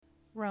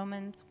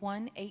Romans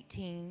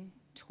 1:18,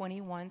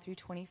 21 through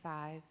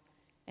 25,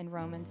 and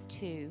Romans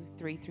 2,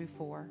 3 through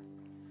 4.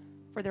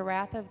 For the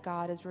wrath of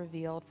God is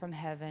revealed from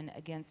heaven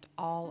against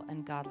all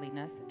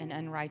ungodliness and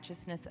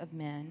unrighteousness of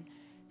men,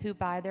 who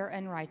by their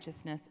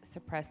unrighteousness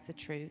suppress the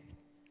truth.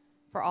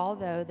 For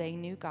although they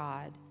knew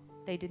God,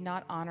 they did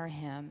not honor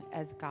him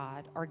as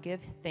God or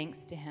give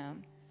thanks to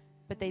him,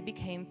 but they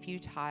became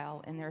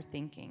futile in their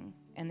thinking,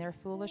 and their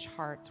foolish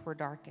hearts were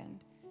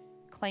darkened.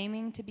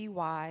 Claiming to be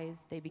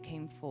wise, they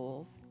became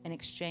fools and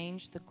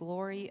exchanged the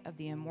glory of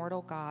the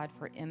immortal God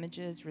for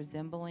images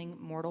resembling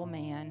mortal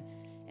man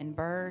and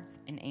birds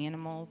and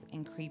animals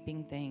and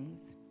creeping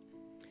things.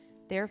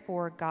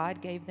 Therefore,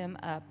 God gave them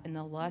up in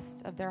the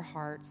lusts of their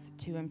hearts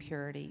to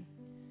impurity,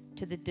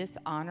 to the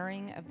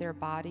dishonoring of their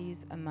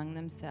bodies among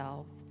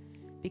themselves,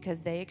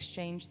 because they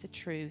exchanged the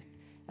truth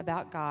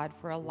about God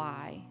for a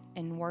lie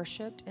and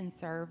worshiped and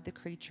served the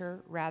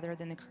creature rather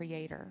than the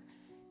Creator,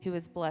 who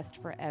is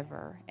blessed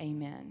forever.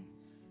 Amen.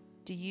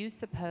 Do you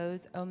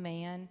suppose, O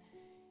man,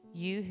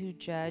 you who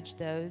judge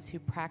those who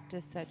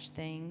practice such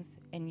things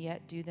and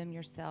yet do them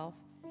yourself,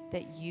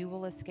 that you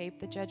will escape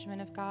the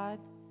judgment of God?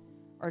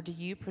 Or do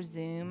you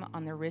presume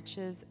on the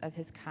riches of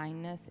his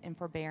kindness and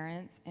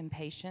forbearance and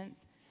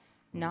patience,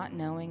 not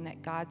knowing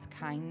that God's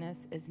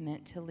kindness is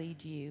meant to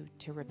lead you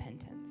to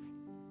repentance?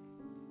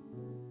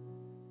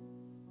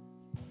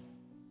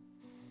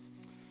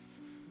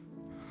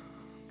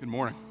 Good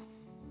morning.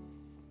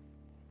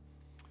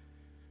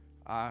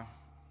 I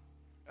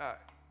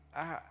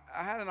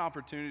had an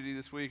opportunity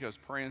this week. I was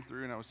praying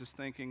through, and I was just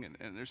thinking,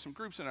 and there's some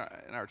groups in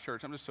our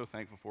church I'm just so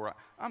thankful for.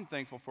 I'm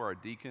thankful for our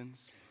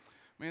deacons.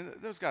 I mean,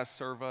 those guys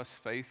serve us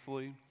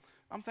faithfully.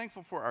 I'm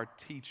thankful for our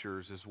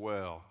teachers as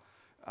well.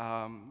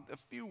 A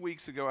few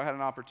weeks ago, I had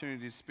an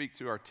opportunity to speak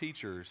to our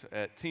teachers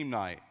at team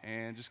night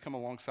and just come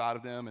alongside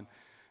of them. And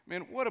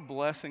man, what a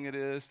blessing it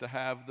is to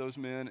have those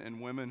men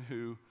and women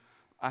who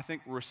I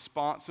think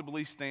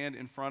responsibly stand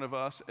in front of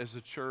us as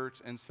a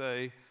church and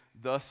say,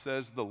 "Thus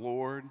says the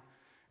Lord,"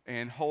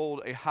 and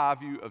hold a high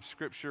view of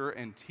Scripture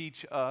and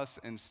teach us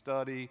and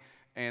study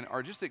and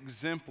are just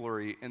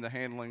exemplary in the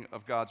handling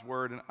of God's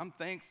Word, and I'm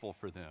thankful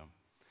for them.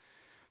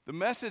 The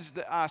message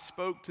that I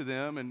spoke to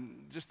them,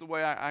 and just the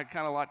way I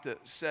kind of like to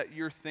set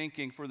your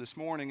thinking for this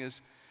morning, is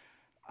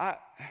I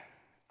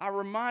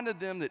reminded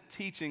them that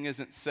teaching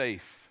isn't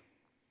safe.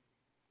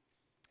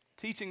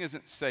 Teaching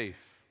isn't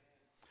safe.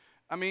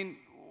 I mean,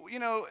 you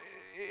know,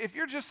 if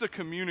you're just a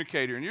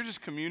communicator and you're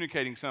just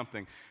communicating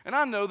something, and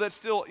I know that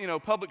still, you know,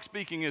 public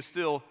speaking is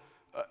still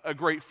a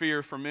great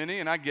fear for many,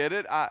 and I get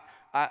it.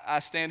 I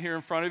stand here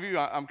in front of you.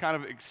 I'm kind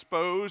of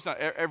exposed.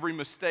 Every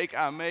mistake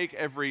I make,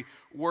 every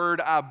word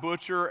I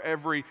butcher,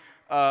 every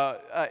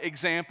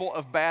example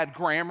of bad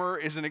grammar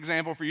is an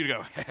example for you to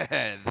go,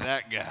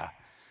 that guy.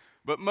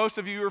 But most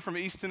of you are from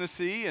East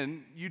Tennessee,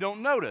 and you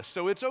don't notice,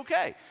 so it's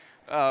okay.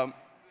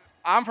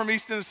 I'm from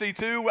East Tennessee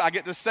too. I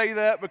get to say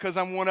that because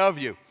I'm one of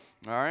you,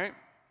 all right?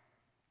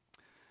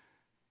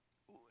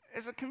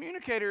 As a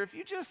communicator, if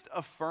you just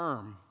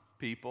affirm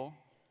people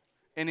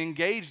and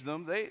engage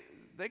them, they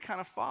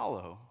kind of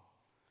follow.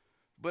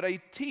 But a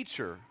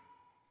teacher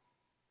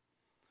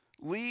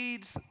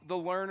leads the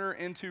learner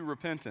into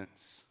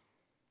repentance,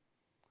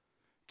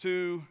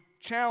 to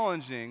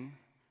challenging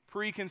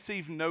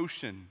preconceived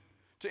notion,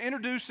 to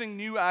introducing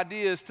new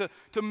ideas,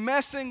 to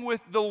messing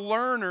with the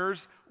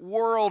learner's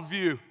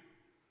worldview.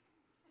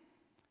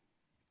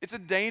 It's a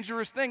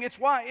dangerous thing. It's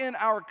why in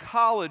our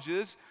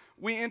colleges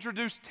we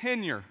introduced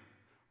tenure.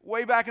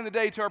 Way back in the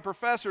day to our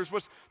professors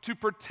was to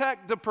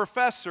protect the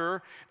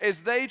professor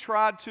as they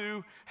tried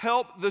to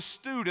help the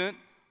student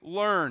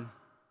learn.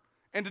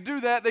 And to do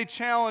that, they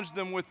challenged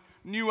them with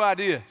new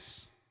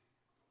ideas,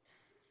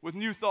 with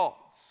new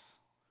thoughts,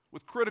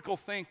 with critical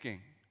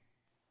thinking.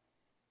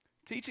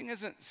 Teaching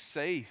isn't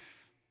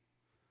safe.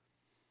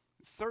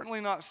 It's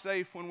certainly not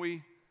safe when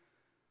we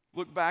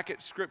look back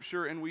at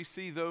Scripture and we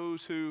see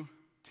those who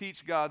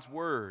teach God's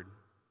Word.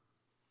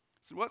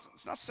 So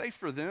it's not safe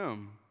for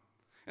them.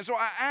 And so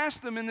I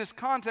asked them in this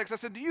context, I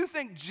said, do you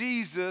think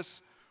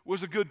Jesus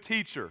was a good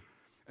teacher?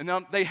 And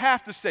now they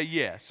have to say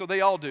yes, so they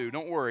all do.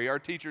 Don't worry, our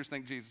teachers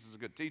think Jesus is a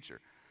good teacher.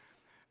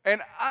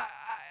 And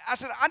I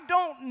said, I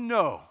don't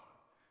know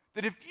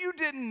that if you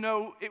didn't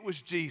know it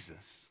was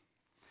Jesus,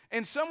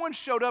 and someone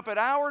showed up at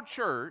our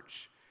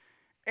church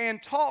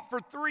and taught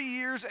for 3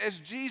 years as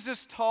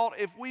Jesus taught,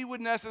 if we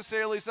would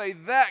necessarily say,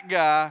 that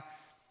guy,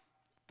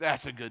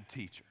 that's a good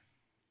teacher.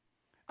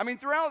 I mean,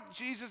 throughout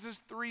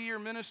Jesus' 3-year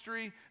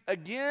ministry,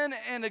 again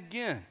and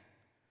again,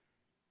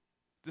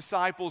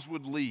 disciples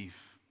would leave.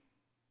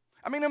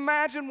 I mean,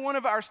 imagine one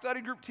of our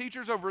study group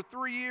teachers over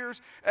 3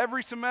 years,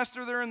 every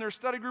semester they're in their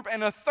study group,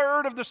 and a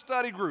third of the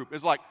study group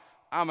is like,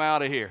 I'm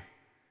out of here.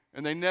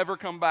 And they never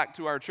come back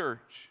to our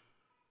church.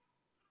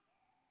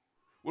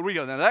 Where do we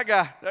go? Now, that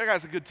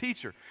guy's a good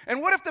teacher.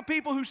 And what if the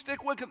people who stick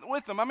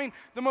with them, I mean,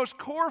 the most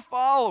core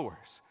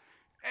followers,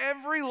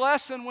 every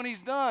lesson when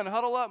he's done,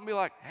 huddle up and be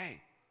like,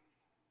 hey,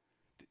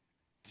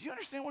 do you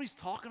understand what he's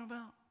talking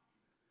about?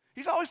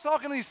 He's always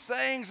talking these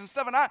sayings and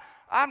stuff, and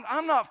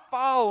I'm not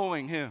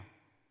following him.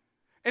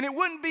 And it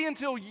wouldn't be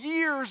until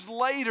years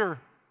later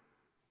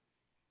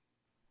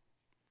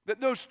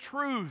that those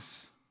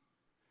truths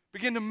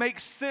begin to make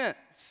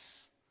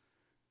sense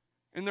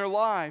in their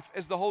life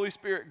as the Holy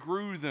Spirit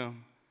grew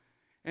them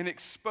and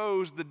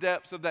exposed the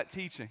depths of that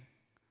teaching.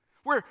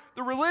 Where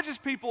the religious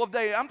people of the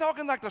day, I'm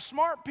talking like the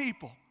smart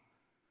people,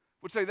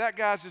 would say, that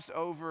guy's just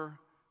over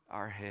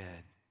our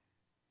head.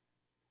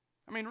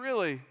 I mean,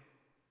 really,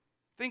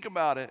 think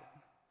about it.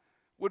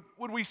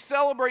 Would we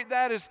celebrate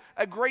that as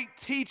a great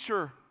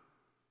teacher?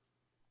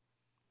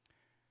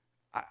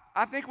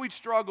 I think we'd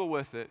struggle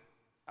with it.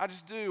 I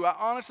just do.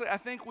 Honestly, I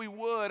think we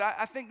would.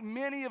 I think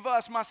many of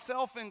us,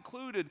 myself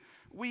included,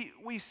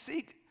 we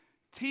seek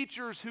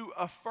teachers who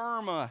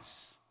affirm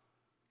us.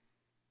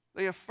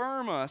 They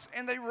affirm us,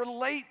 and they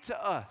relate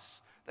to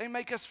us. They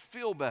make us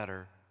feel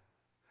better.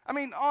 I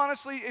mean,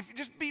 honestly, if you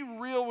just be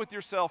real with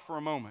yourself for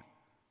a moment.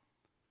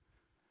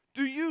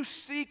 Do you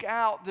seek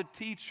out the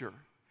teacher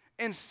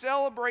and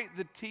celebrate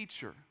the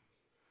teacher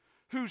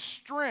whose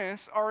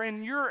strengths are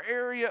in your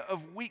area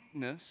of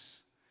weakness,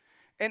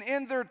 and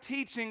in their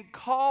teaching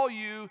call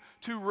you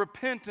to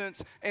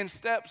repentance and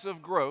steps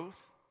of growth?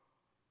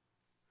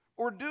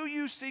 Or do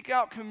you seek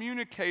out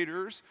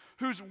communicators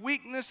whose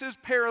weaknesses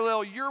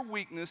parallel your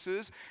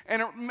weaknesses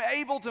and are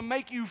able to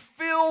make you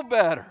feel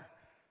better?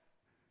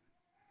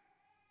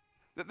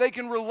 That they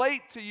can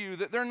relate to you,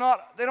 that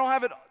they don't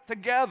have it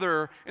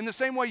together in the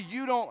same way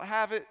you don't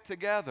have it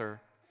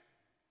together.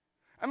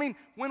 I mean,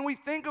 when we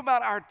think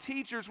about our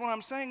teachers, what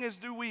I'm saying is,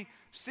 do we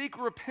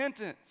seek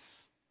repentance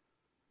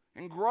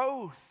and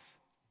growth,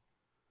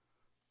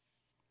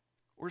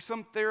 or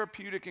some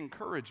therapeutic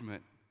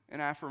encouragement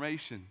and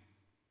affirmation?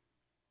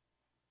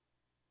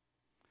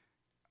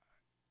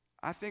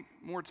 I think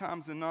more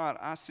times than not,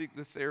 I seek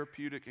the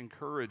therapeutic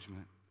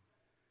encouragement.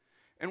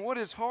 And what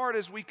is hard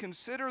is we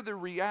consider the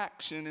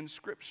reaction in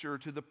Scripture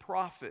to the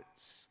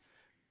prophets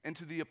and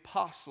to the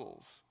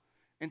apostles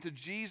and to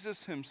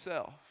Jesus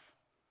himself.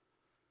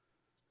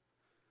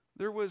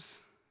 There was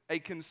a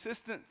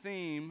consistent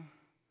theme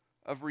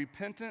of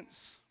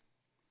repentance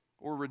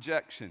or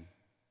rejection.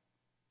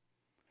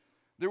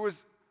 There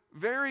was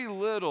very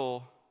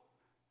little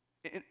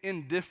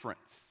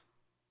indifference.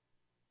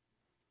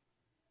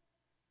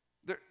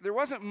 There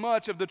wasn't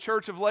much of the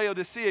church of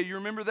Laodicea. You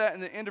remember that in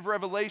the end of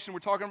Revelation,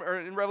 or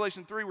in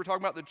Revelation 3, we're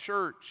talking about the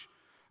church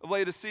of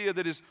Laodicea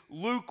that is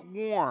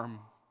lukewarm.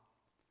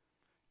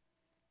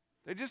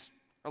 They just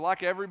are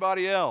like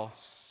everybody else.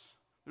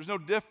 There's no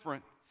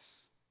difference.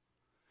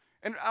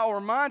 And I'll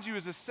remind you,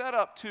 as a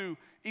setup to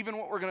even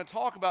what we're going to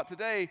talk about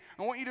today,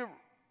 I want you to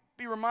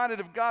be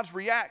reminded of God's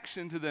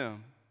reaction to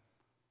them.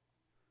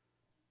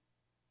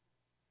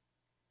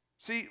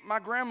 See, my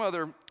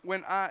grandmother,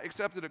 when I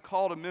accepted a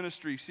call to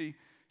ministry,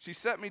 she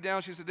set me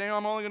down. She said, Daniel,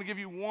 I'm only going to give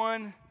you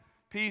one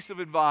piece of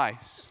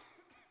advice.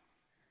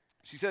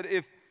 She said,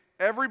 if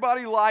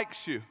everybody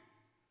likes you,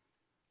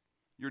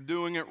 you're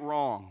doing it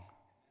wrong.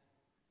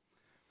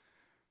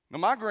 Now,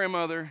 my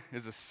grandmother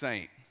is a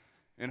saint,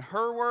 and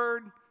her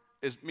word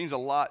means a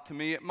lot to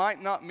me. It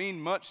might not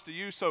mean much to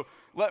you, so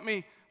let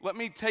me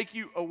take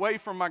you away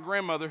from my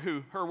grandmother,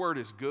 who her word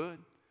is good,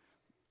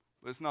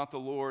 but it's not the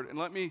Lord. And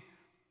let me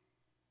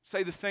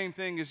say the same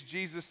thing as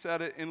Jesus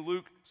said it in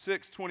Luke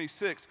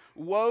 6:26.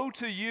 Woe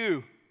to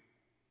you.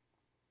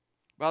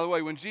 By the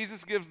way, when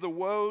Jesus gives the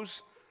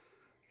woes,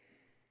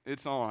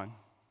 it's on.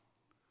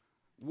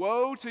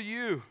 Woe to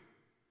you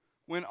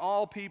when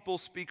all people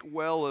speak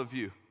well of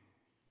you.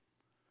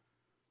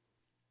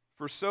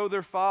 For so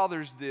their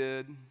fathers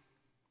did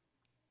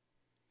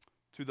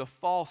to the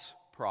false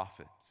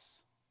prophets.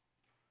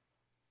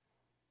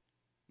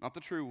 Not the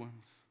true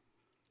ones,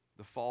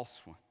 the false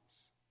ones.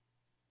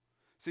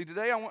 See,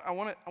 today I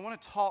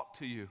want to talk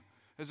to you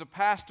as a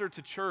pastor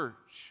to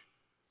church.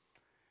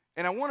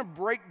 And I want to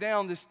break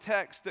down this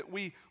text that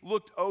we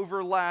looked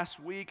over last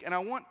week, and I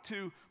want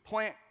to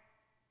plant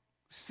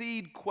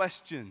seed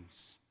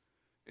questions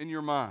in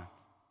your mind.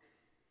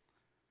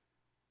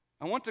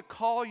 I want to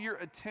call your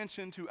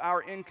attention to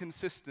our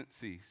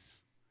inconsistencies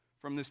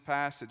from this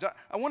passage.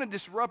 I want to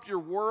disrupt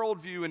your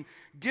worldview and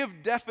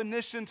give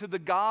definition to the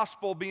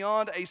gospel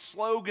beyond a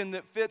slogan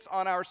that fits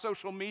on our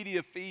social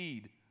media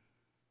feed.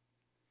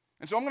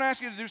 And so I'm going to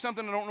ask you to do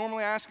something I don't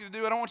normally ask you to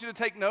do. I don't want you to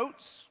take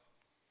notes,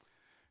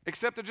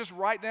 except to just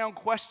write down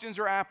questions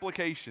or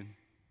application.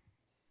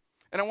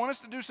 And I want us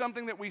to do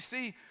something that we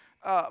see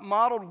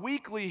modeled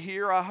weekly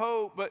here, I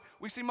hope, but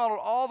we see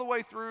modeled all the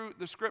way through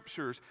the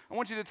Scriptures. I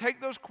want you to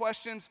take those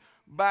questions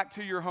back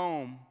to your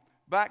home,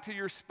 back to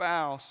your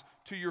spouse,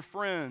 to your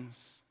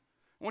friends.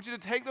 I want you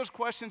to take those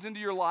questions into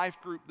your life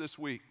group this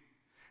week.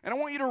 And I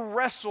want you to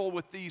wrestle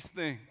with these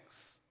things.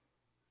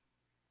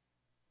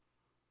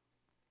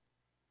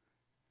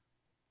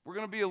 We're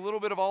going to be a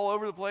little bit of all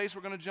over the place.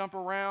 We're going to jump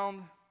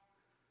around.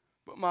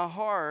 But my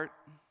heart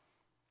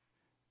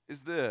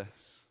is this: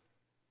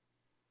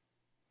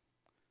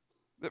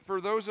 that for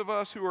those of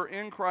us who are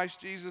in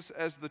Christ Jesus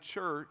as the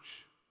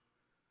church,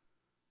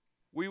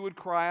 we would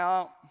cry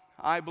out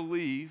I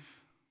believe,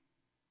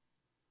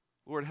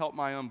 Lord, help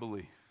my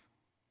unbelief.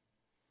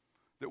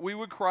 That we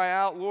would cry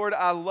out, Lord,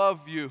 I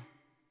love you.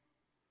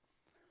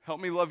 Help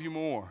me love you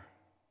more.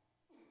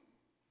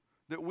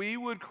 That we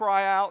would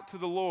cry out to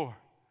the Lord,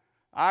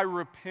 I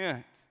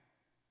repent.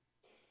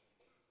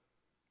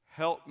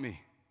 Help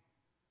me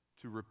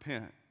to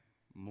repent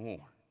more.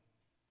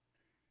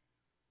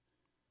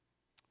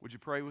 Would you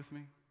pray with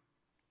me?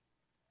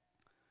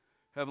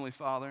 Heavenly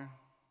Father,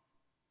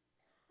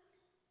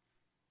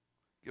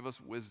 give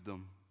us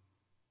wisdom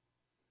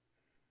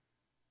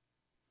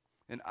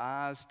and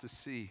eyes to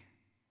see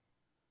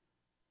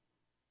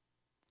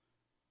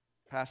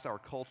past our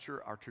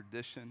culture, our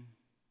tradition,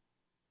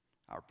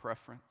 our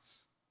preference,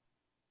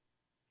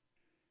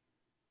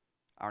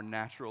 our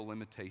natural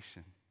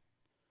limitation.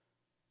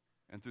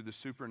 And through the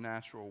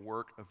supernatural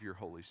work of your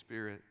Holy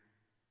Spirit,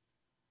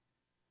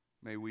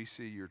 may we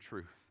see your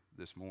truth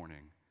this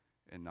morning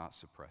and not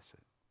suppress it.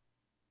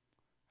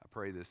 I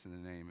pray this in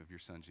the name of your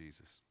Son,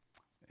 Jesus.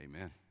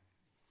 Amen.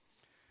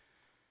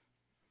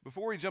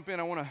 Before we jump in,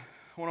 I want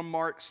to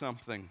mark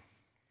something.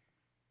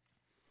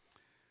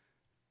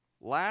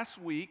 Last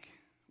week,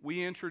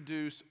 we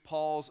introduced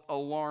Paul's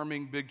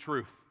alarming big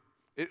truth.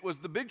 It was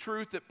the big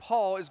truth that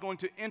Paul is going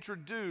to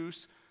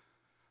introduce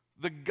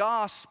the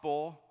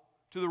gospel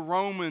to the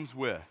Romans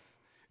with.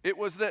 It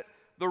was that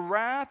the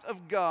wrath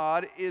of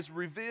God is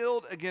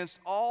revealed against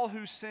all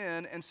who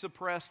sin and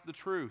suppress the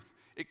truth.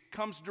 It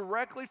comes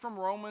directly from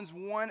Romans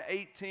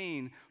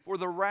 1:18. For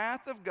the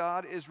wrath of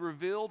God is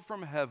revealed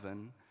from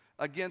heaven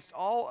against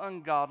all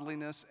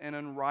ungodliness and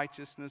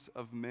unrighteousness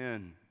of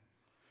men,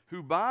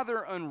 who by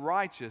their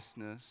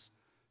unrighteousness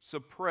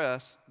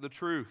suppress the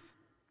truth.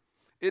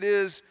 It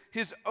is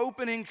his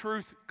opening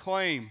truth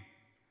claim.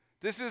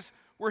 This is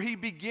where he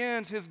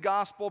begins his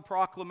gospel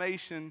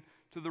proclamation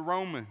to the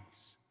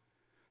Romans.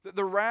 That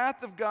the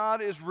wrath of God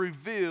is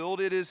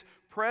revealed, it is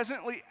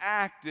presently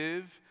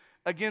active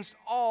against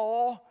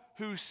all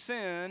who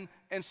sin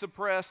and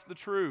suppress the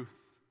truth.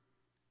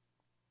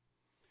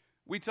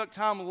 We took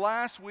time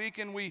last week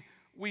and we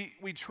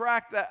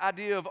tracked that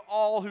idea of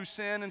all who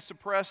sin and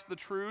suppress the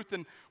truth,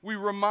 and we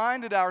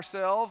reminded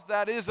ourselves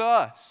that is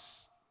us.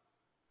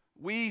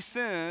 We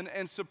sin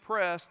and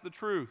suppress the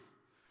truth.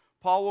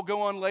 Paul will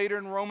go on later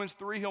in Romans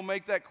 3, he'll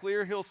make that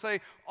clear. He'll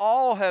say,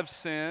 all have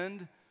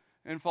sinned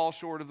and fall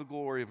short of the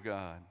glory of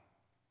God.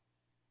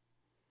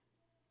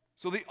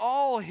 So the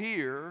all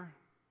here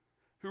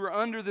who are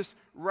under this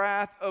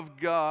wrath of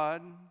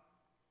God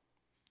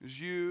is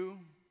you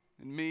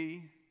and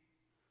me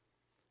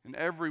and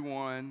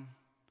everyone,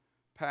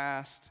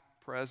 past,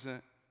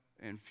 present,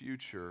 and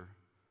future.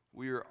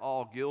 We are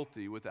all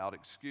guilty without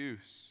excuse.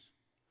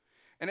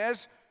 And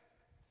as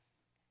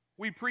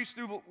we preached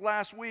through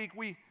last week,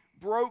 we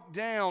broke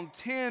down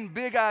 10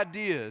 big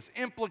ideas,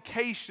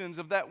 implications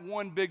of that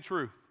one big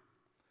truth.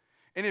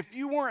 And if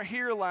you weren't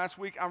here last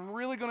week, I'm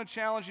really going to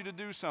challenge you to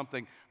do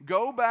something.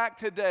 Go back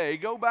today,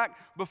 go back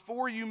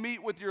before you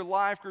meet with your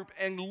life group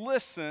and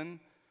listen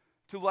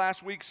to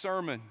last week's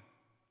sermon.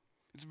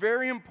 It's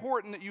very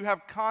important that you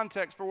have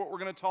context for what we're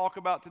going to talk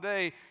about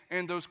today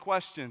and those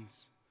questions.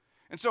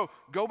 And so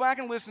go back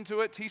and listen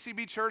to it,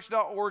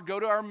 tcbchurch.org, go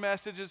to our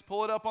messages,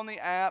 pull it up on the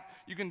app.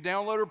 You can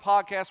download our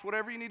podcast,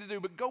 whatever you need to do,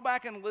 but go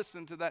back and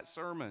listen to that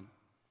sermon.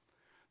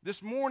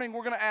 This morning,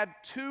 we're going to add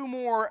 2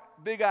 more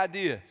big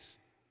ideas.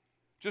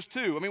 Just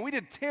 2. I mean, we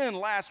did 10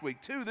 last week,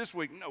 2 this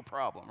week, no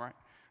problem, right?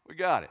 We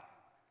got it.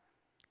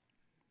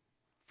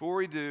 Before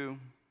we do,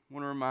 I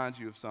want to remind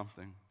you of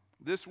something.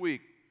 This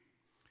week,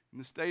 in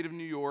the state of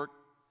New York,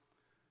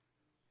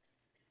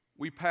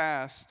 we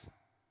passed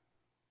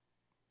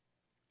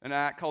an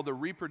act called the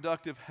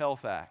Reproductive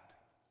Health Act.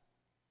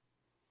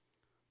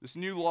 This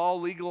new law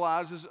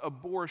legalizes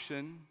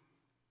abortion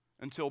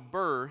until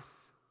birth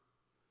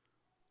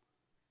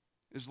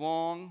as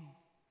long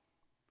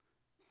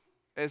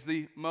as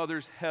the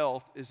mother's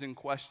health is in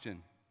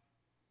question.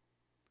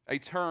 A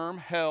term,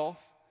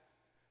 health,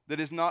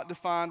 that is not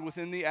defined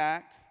within the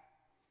act,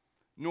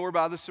 nor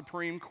by the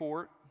Supreme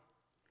Court,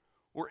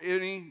 or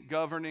any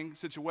governing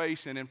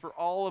situation. And for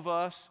all of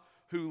us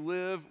who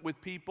live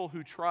with people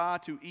who try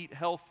to eat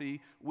healthy,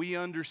 we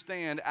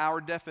understand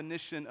our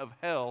definition of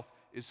health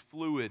is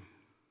fluid.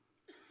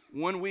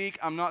 One week,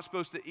 I'm not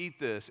supposed to eat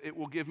this. It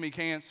will give me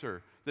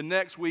cancer. The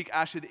next week,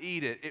 I should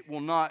eat it. It will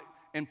not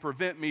and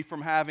prevent me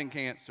from having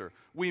cancer.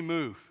 We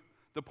move.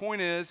 The point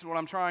is, what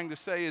I'm trying to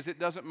say is it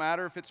doesn't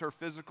matter if it's her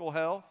physical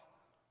health,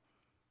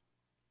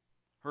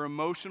 her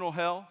emotional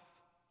health.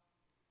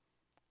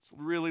 It's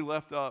really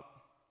left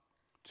up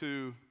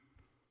to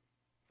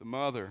the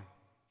mother.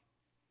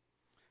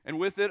 And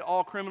with it,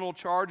 all criminal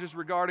charges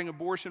regarding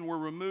abortion were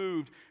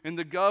removed. And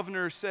the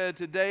governor said,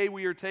 today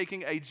we are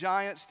taking a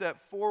giant step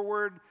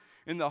forward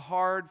in the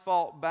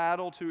hard-fought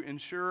battle to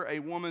ensure a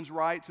woman's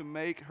right to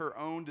make her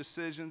own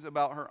decisions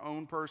about her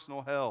own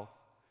personal health,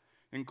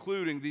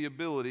 including the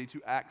ability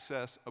to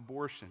access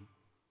abortion.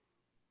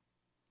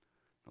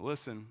 Now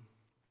listen,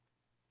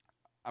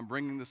 I'm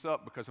bringing this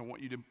up because I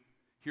want you to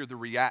hear the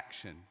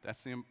reaction.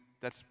 That's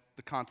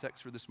the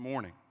context for this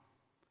morning.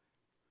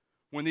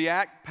 When the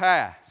act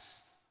passed,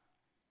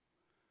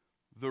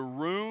 the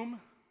room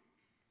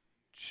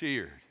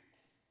cheered.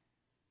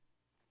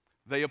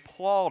 They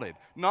applauded.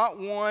 Not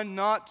one,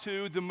 not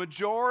two. The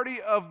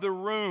majority of the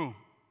room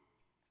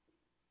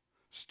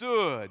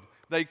stood,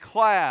 they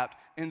clapped,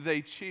 and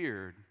they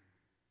cheered.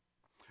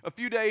 A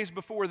few days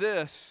before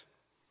this,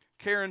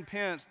 Karen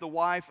Pence, the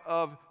wife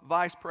of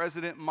Vice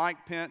President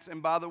Mike Pence,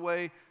 and by the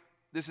way,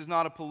 this is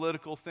not a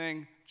political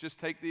thing. Just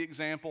take the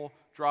example,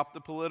 drop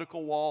the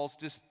political walls.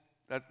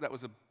 That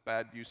was a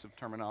bad use of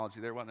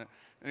terminology there, wasn't it?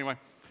 Anyway,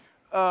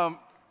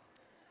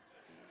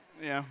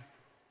 yeah.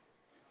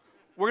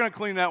 We're going to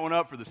clean that one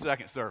up for the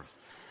second service.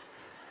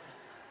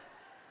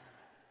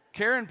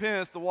 Karen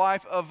Pence, the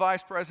wife of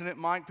Vice President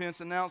Mike Pence,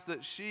 announced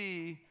that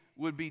she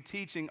would be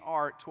teaching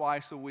art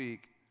twice a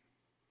week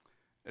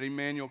at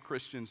Emmanuel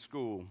Christian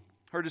School.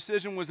 Her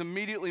decision was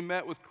immediately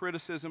met with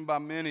criticism by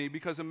many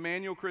because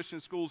Emmanuel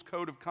Christian School's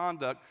code of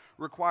conduct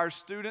requires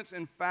students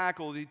and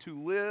faculty to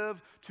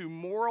live to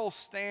moral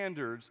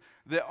standards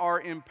that are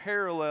in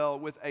parallel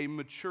with a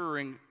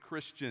maturing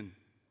Christian.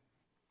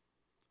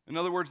 In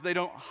other words, they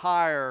don't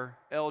hire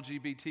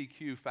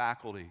LGBTQ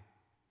faculty.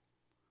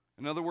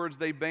 In other words,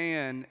 they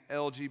ban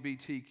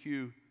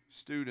LGBTQ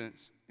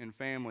students and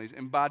families.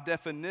 And by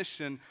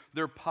definition,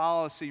 their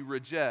policy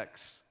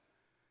rejects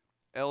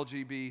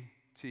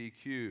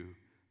LGBTQ.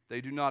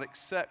 They do not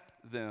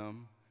accept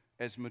them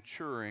as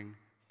maturing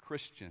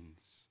Christians.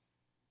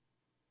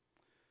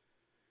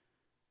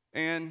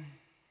 And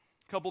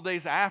a couple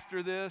days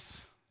after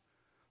this,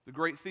 the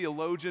great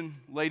theologian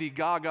Lady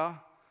Gaga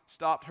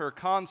stopped her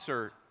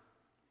concert.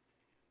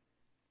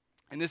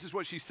 And this is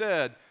what she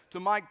said to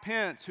Mike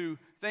Pence, who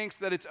thinks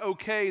that it's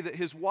okay that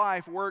his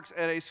wife works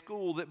at a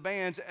school that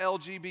bans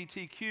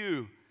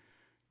LGBTQ.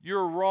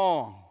 You're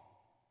wrong.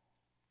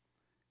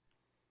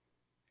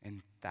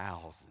 And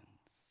thousands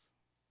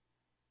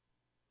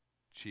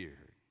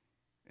cheered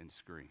and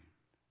screamed.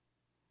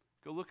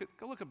 Go look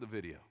up the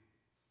video.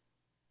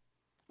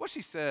 What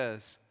she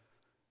says,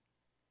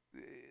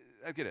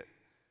 I get it.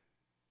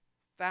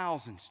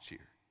 Thousands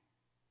cheered.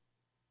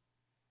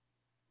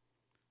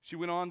 She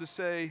went on to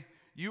say,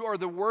 "You are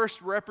the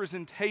worst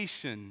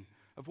representation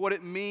of what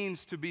it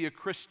means to be a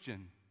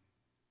Christian."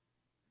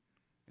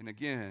 And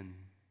again,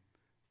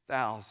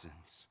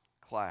 thousands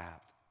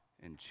clapped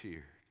and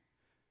cheered.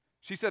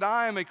 She said,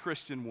 "I am a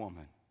Christian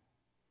woman.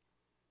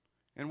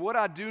 And what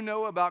I do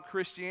know about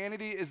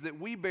Christianity is that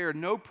we bear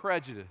no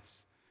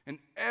prejudice and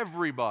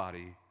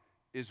everybody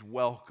is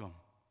welcome."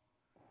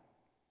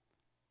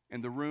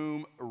 And the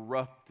room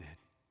erupted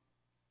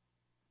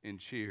in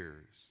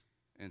cheers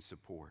and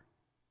support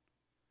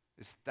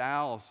as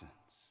thousands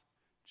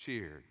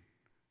cheered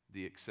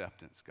the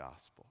acceptance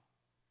gospel.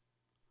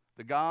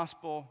 The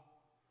gospel,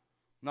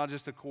 not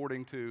just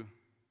according to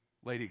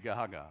Lady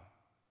Gaga,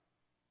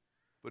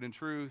 but in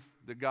truth,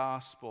 the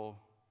gospel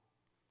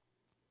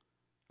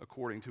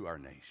according to our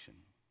nation.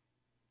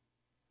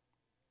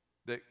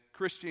 That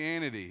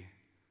Christianity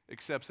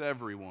accepts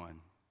everyone.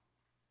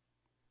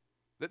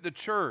 That the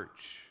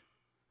church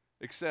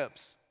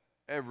accepts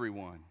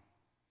everyone.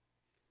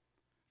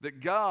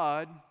 That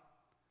God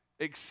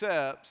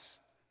accepts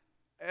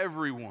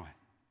everyone.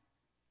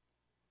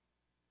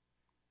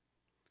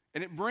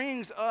 And it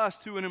brings us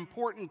to an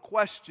important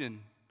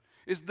question.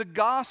 Is the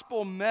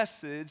gospel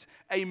message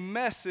a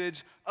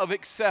message of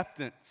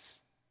acceptance?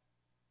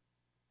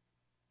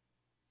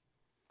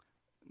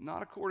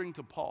 Not according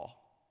to Paul.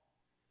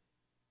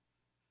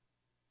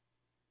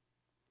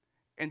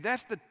 And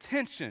that's the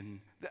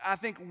tension that I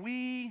think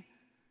we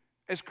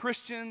as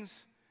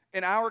Christians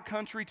in our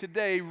country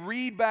today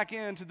read back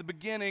into the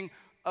beginning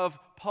of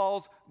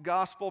Paul's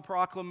gospel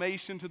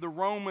proclamation to the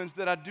Romans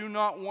that I do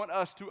not want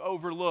us to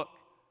overlook.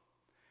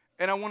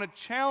 And I want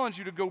to challenge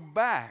you to go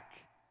back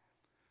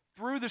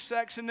through the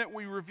section that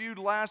we reviewed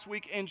last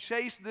week and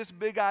chase this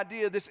big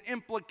idea, this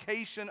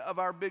implication of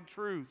our big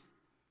truth.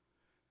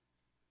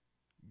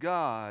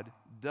 God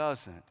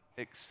doesn't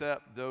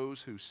accept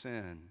those who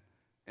sin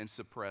and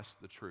suppress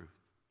the truth.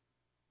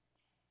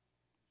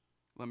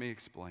 Let me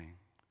explain.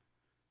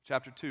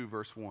 Chapter 2,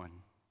 verse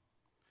 1.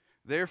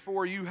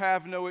 "Therefore you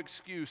have no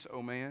excuse,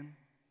 O man,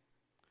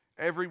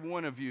 every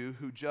one of you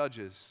who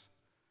judges.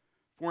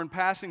 For in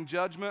passing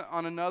judgment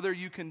on another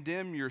you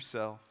condemn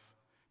yourself,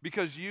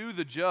 because you,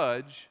 the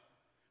judge,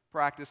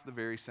 practice the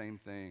very same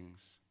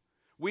things.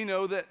 We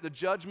know that the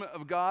judgment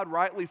of God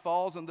rightly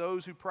falls on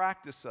those who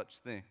practice such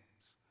things."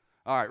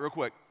 All right, real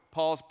quick.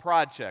 Paul's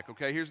pride check,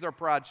 okay? Here's their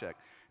pride check.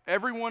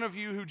 Every one of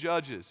you who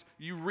judges,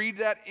 you read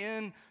that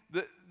in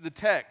the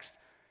text.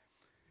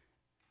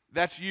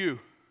 That's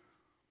you.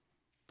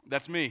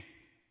 That's me.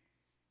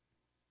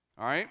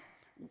 All right?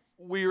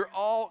 We are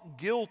all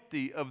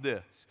guilty of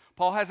this.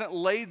 Paul hasn't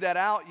laid that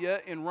out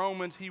yet in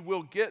Romans. He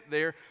will get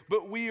there.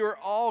 But we are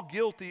all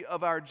guilty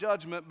of our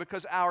judgment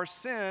because our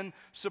sin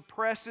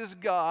suppresses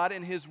God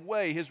and His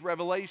way, His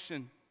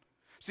revelation.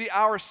 See,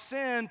 our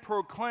sin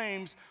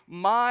proclaims,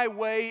 my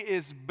way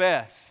is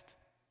best.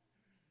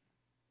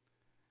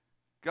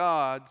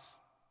 God's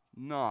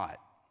not.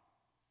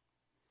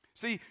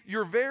 See,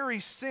 your very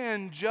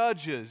sin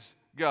judges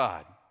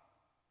God.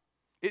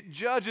 It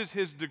judges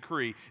His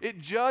decree.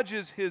 It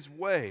judges His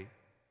way.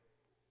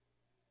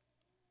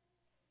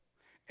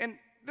 And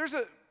there's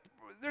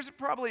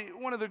probably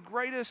one of the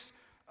greatest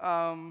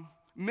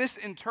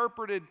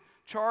misinterpreted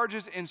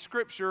charges in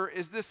Scripture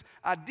is this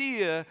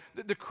idea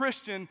that the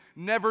Christian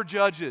never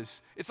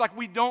judges. It's like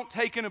we don't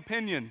take an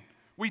opinion.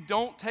 We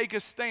don't take a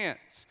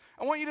stance.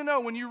 I want you to know,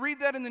 when you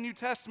read that in the New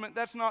Testament,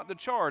 that's not the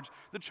charge.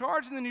 The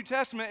charge in the New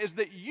Testament is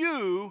that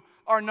you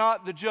are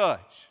not the judge.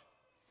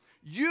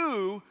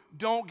 You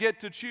don't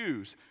get to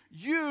choose.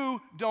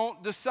 You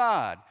don't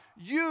decide.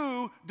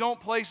 You don't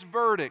place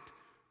verdict.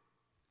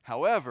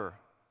 However,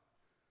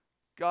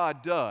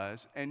 God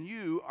does, and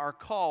you are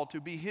called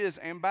to be His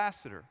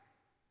ambassador.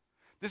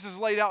 This is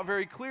laid out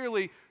very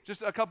clearly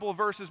just a couple of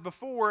verses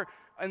before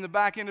in the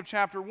back end of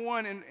chapter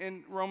 1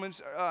 in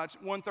Romans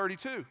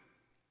 1:32,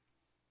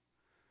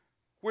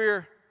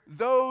 where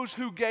those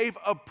who gave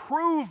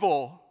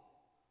approval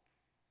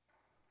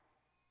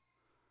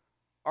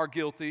are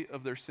guilty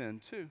of their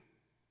sin too.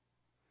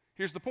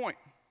 Here's the point.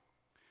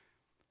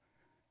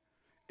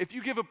 If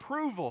you give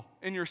approval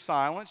in your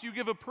silence, you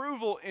give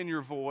approval in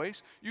your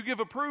voice, you give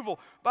approval.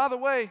 By the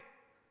way,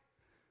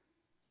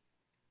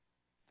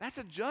 that's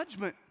a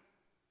judgment.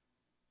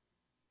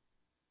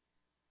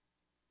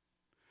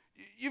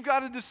 You've got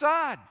to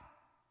decide.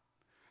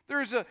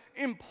 There is an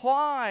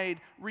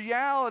implied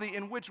reality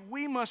in which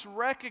we must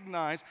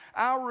recognize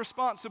our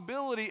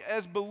responsibility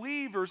as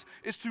believers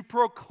is to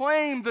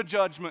proclaim the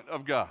judgment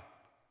of God.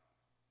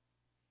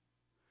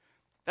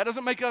 That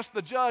doesn't make us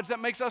the judge, that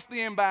makes us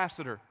the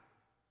ambassador.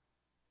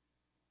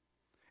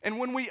 And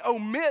when we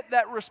omit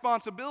that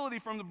responsibility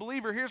from the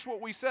believer, here's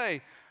what we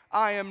say: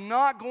 I am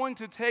not going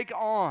to take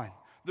on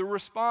the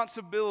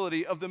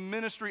responsibility of the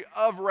ministry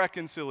of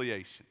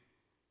reconciliation.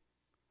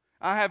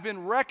 I have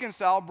been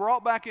reconciled,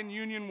 brought back in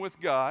union with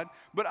God,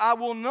 but I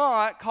will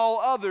not call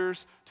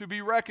others to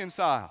be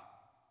reconciled.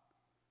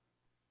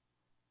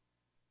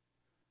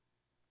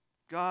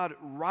 God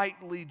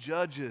rightly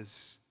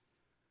judges.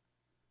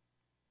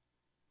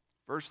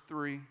 Verse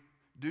 3,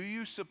 do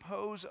you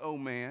suppose, O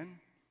man,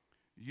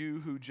 you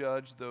who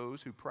judge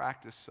those who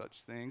practice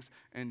such things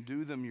and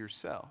do them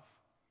yourself,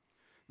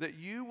 that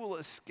you will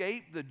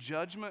escape the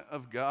judgment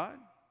of God?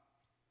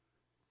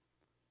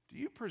 Do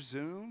you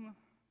presume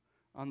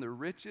on the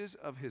riches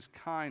of His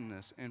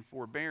kindness and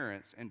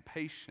forbearance and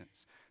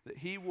patience that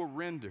He will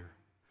render?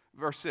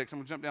 Verse 6, I'm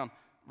going to jump down.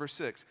 Verse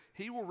 6,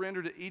 He will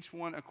render to each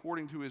one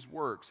according to his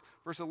works.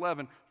 Verse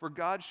 11, for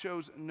God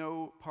shows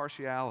no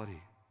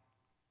partiality.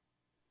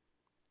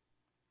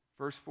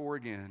 Verse 4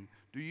 again,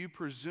 do you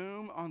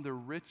presume on the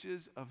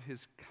riches of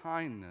His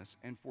kindness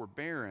and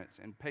forbearance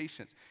and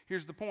patience?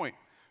 Here's the point.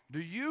 Do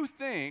you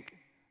think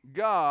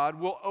God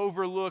will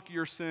overlook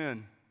your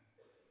sin?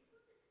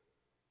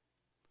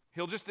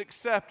 He'll just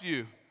accept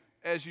you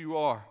as you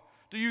are.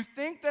 Do you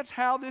think that's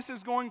how this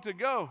is going to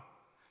go?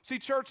 See,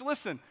 church,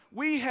 listen,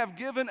 we have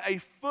given a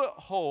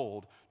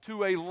foothold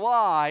to a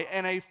lie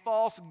and a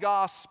false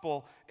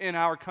gospel in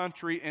our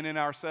country and in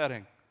our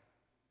setting.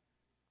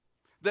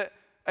 That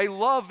a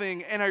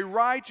loving and a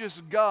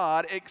righteous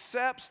God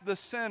accepts the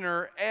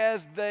sinner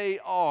as they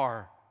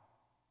are.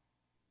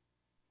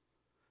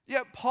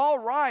 Yet Paul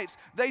writes,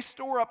 they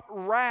store up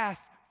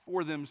wrath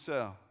for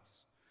themselves.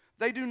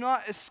 They do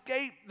not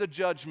escape the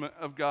judgment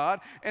of God,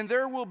 and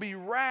there will be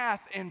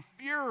wrath and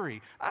fury.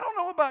 I don't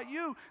know about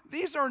you.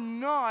 These are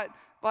not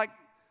like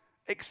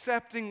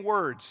accepting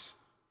words.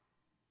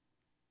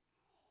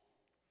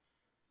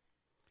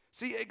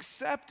 See,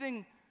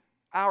 accepting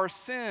our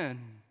sin,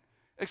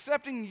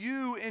 accepting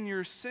you in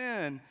your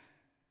sin,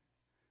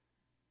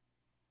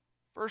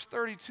 verse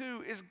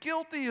 32, is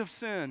guilty of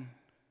sin.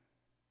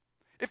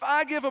 If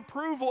I give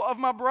approval of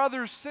my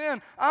brother's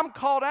sin, I'm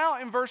called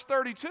out in verse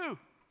 32.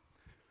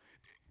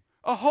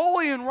 A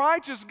holy and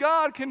righteous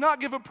God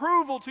cannot give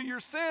approval to your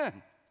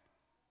sin.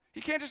 He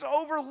can't just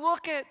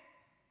overlook it.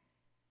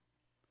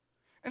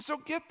 And so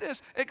get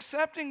this,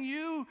 accepting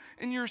you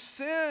in your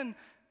sin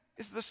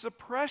is the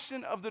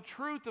suppression of the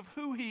truth of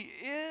who He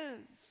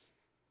is.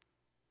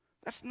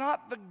 That's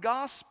not the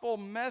gospel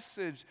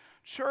message.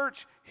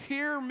 Church,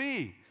 hear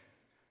me.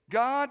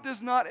 God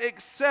does not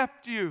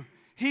accept you.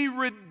 He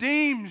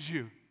redeems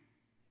you.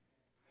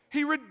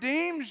 He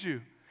redeems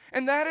you.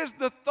 And that is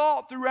the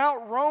thought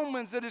throughout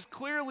Romans that is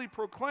clearly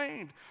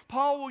proclaimed.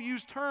 Paul will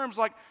use terms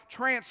like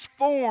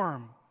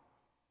transform.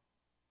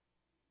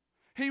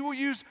 He will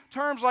use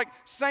terms like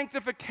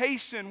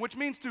sanctification, which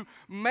means to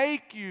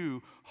make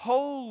you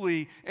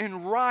holy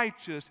and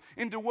righteous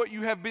into what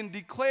you have been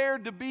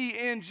declared to be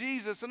in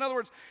Jesus. In other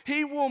words,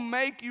 He will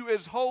make you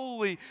as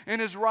holy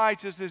and as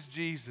righteous as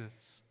Jesus.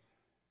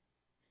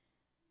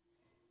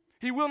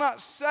 He will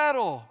not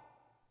settle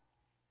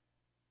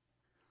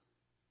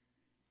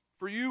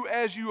for you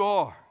as you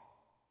are.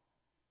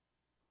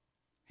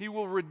 He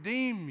will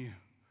redeem you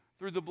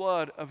through the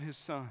blood of His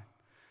Son.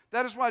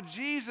 That is why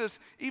Jesus,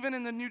 even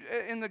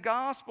in the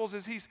Gospels,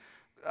 as He's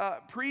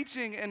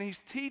preaching and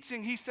He's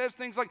teaching, He says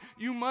things like,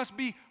 you must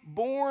be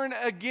born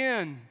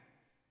again.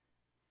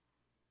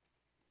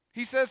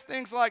 He says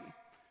things like,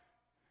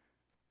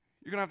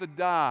 you're going to have to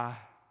die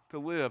to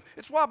live.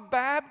 It's why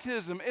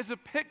baptism is a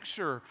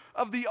picture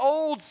of the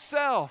old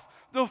self,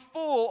 the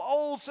full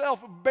old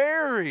self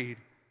buried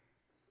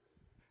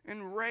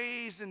and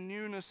raised in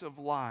newness of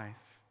life.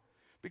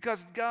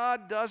 Because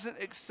God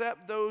doesn't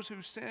accept those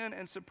who sin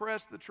and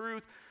suppress the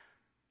truth.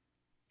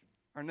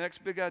 Our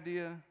next big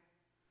idea,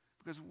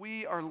 because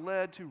we are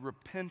led to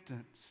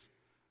repentance,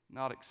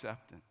 not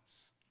acceptance.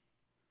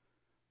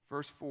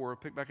 Verse 4,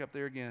 pick back up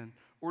there again.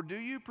 Or do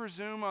you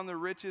presume on the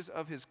riches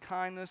of his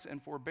kindness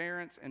and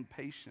forbearance and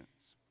patience,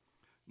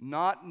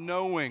 not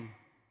knowing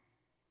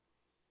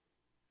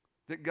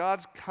that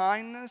God's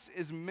kindness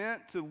is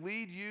meant to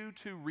lead you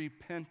to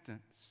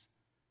repentance,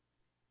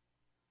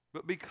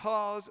 but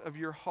because of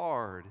your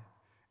hard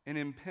and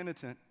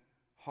impenitent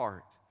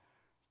heart?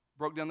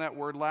 Broke down that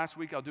word last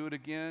week, I'll do it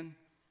again.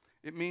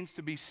 It means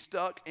to be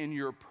stuck in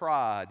your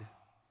pride,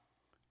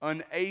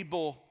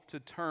 unable to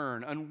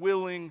turn,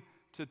 unwilling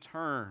to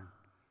turn.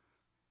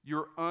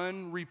 Your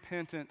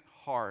unrepentant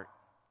heart.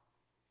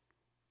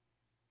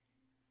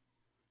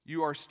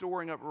 You are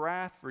storing up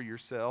wrath for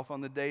yourself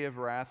on the day of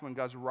wrath when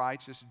God's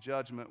righteous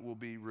judgment will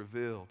be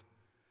revealed.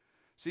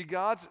 See,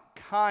 God's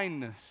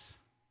kindness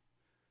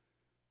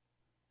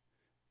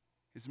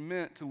is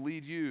meant to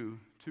lead you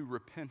to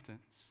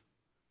repentance.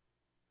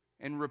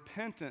 And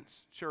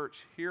repentance, church,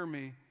 hear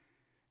me,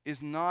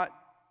 is not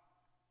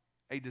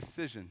a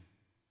decision.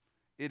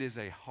 It is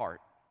a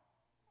heart.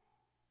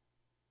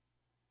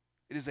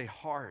 It is a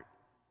heart.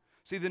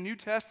 See, the New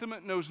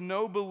Testament knows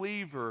no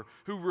believer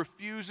who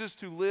refuses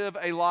to live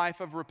a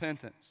life of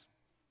repentance.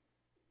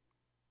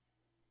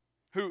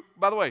 Who,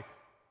 by the way,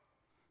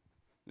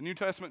 the New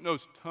Testament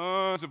knows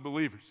tons of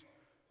believers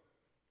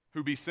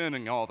who be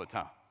sinning all the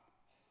time,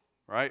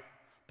 right?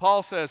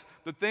 Paul says,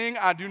 the thing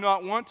I do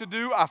not want to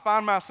do, I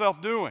find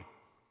myself doing.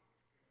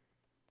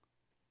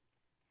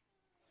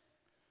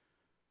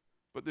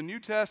 But the New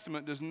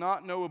Testament does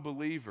not know a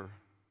believer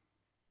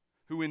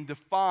who in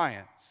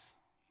defiance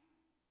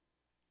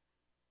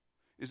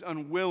is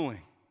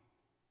unwilling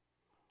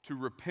to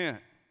repent,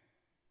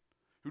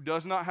 who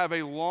does not have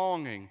a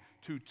longing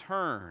to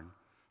turn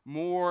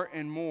more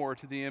and more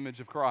to the image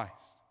of Christ.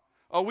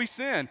 Oh, we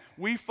sin,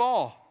 we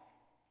fall.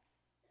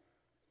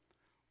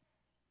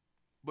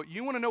 But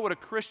you want to know what a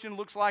Christian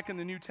looks like in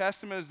the New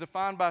Testament as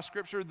defined by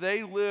Scripture?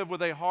 They live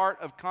with a heart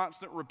of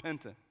constant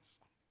repentance.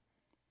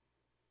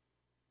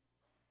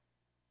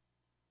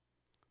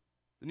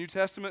 The New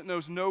Testament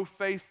knows no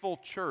faithful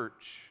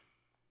church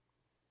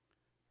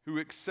who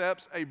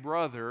accepts a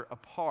brother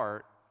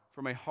apart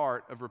from a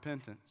heart of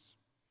repentance.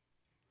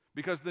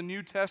 Because the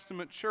New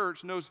Testament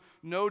church knows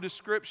no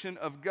description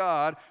of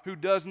God who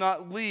does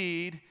not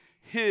lead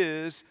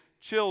his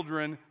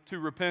children to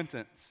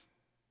repentance.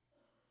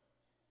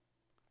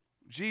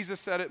 Jesus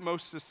said it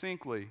most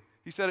succinctly.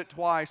 He said it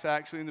twice,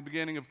 actually, in the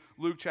beginning of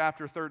Luke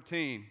chapter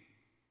 13.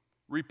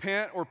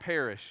 Repent or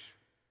perish.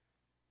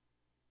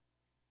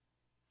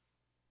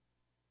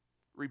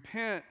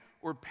 Repent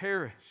or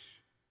perish.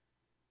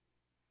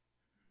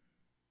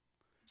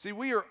 See,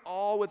 we are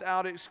all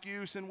without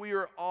excuse, and we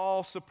are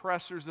all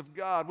suppressors of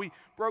God. We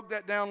broke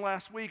that down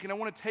last week, and I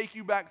want to take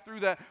you back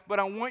through that, but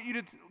I want you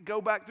to go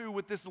back through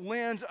with this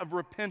lens of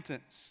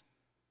repentance.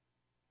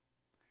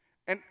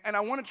 And I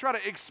want to try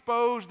to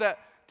expose that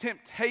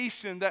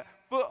temptation, that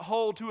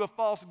foothold to a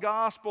false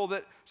gospel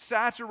that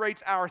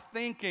saturates our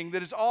thinking,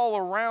 that is all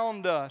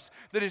around us,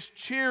 that is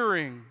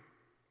cheering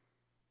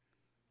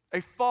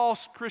a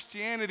false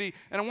Christianity.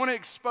 And I want to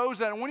expose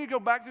that. I want you to go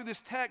back through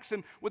this text,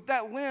 and with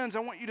that lens, I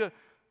want you to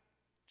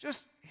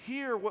just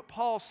hear what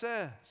Paul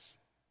says.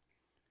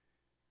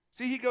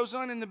 See, he goes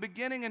on in the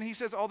beginning and he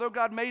says, although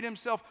God made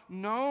himself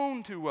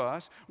known to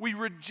us, we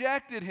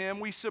rejected him,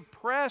 we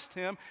suppressed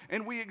him,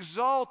 and we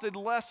exalted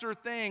lesser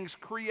things,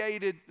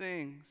 created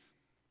things.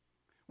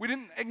 We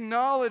didn't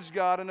acknowledge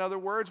God, in other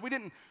words. We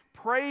didn't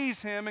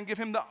praise him and give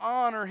him the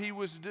honor he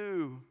was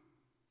due.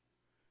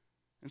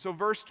 And so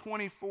verse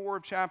 24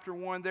 of chapter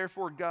 1,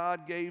 therefore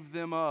God gave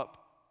them up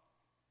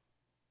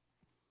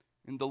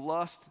in the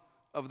lust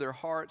of their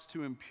hearts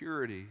to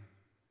impurity,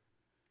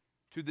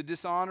 to the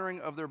dishonoring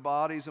of their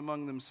bodies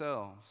among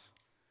themselves,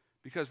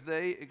 because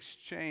they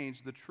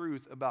exchanged the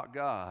truth about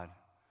God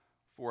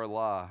for a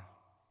lie.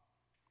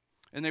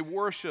 And they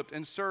worshiped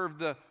and served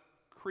the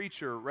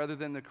creature rather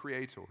than the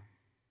Creator,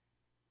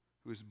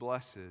 who is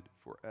blessed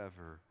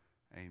forever.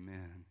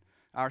 Amen.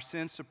 Our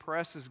sin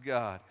suppresses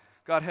God.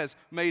 God has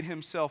made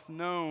himself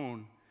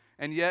known,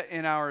 and yet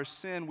in our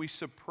sin we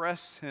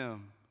suppress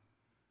him.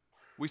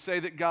 We say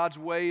that God's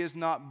way is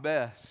not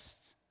best.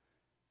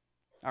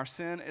 Our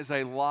sin is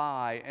a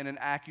lie and an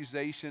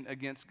accusation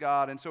against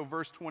God. And so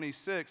verse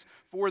 26,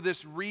 for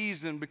this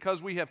reason, because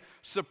we have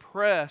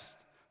suppressed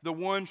the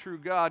one true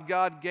God,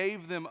 God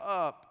gave them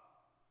up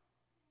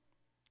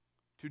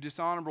to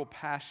dishonorable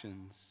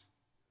passions.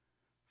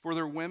 For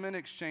their women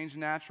exchanged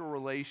natural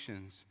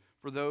relations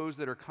for those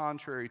that are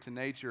contrary to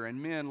nature,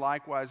 and men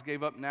likewise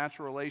gave up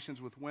natural relations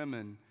with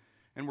women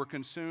and were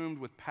consumed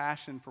with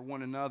passion for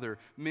one another,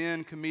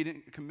 men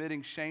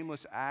committing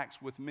shameless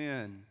acts with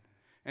men,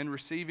 and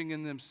receiving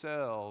in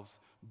themselves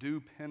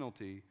due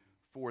penalty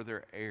for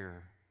their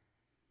error.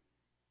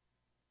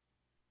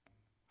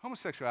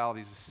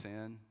 Homosexuality is a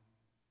sin.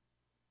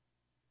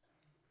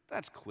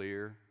 That's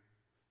clear.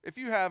 If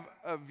you have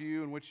a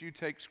view in which you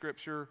take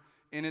Scripture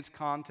in its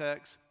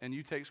context and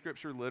you take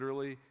Scripture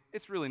literally,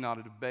 it's really not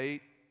a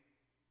debate.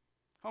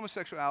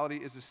 Homosexuality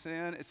is a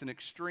sin. It's an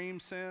extreme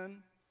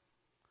sin.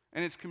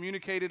 And it's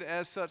communicated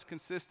as such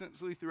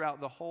consistently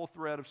throughout the whole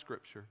thread of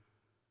Scripture.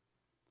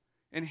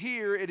 And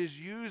here it is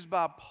used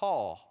by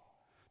Paul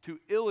to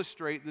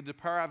illustrate the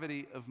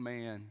depravity of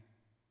man.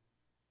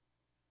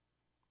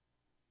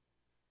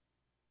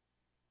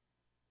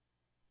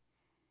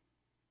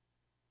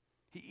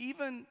 He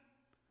even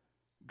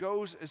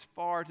goes as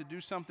far to do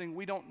something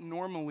we don't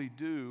normally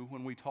do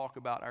when we talk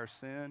about our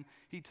sin.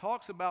 He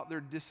talks about their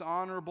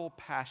dishonorable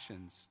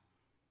passions.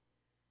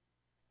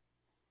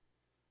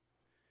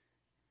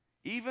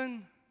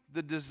 Even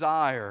the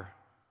desire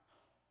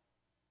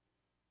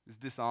is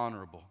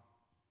dishonorable.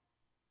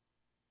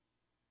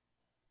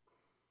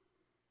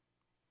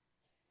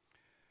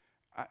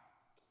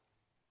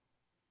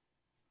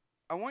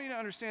 I want you to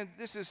understand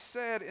this is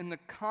said in the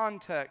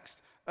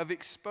context of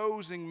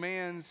exposing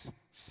man's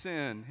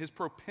sin, his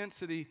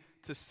propensity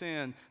to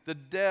sin, the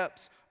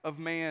depths of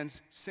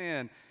man's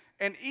sin.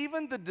 And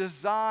even the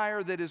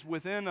desire that is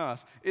within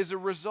us is a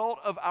result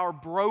of our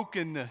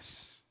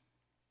brokenness.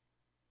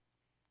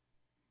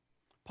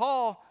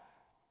 Paul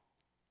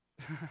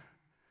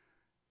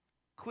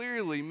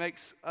clearly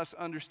makes us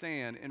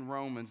understand in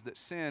Romans that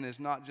sin is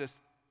not just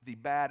the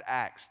bad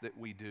acts that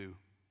we do.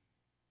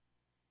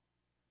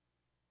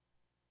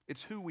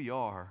 It's who we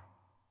are.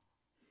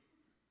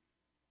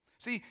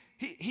 See,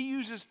 he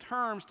uses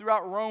terms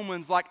throughout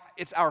Romans like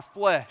it's our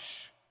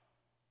flesh.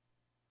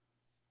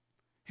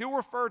 He'll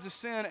refer to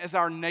sin as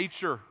our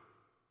nature.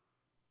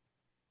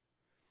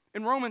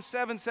 In Romans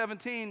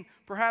 7:17,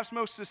 perhaps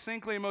most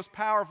succinctly and most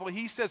powerful,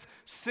 he says,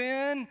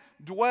 sin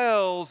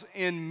dwells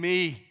in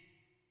me.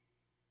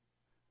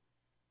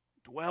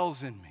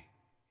 Dwells in me.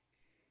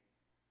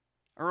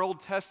 Our Old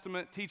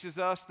Testament teaches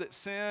us that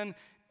sin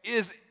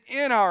is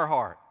in our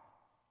heart.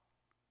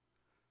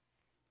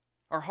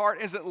 Our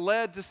heart isn't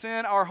led to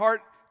sin. Our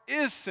heart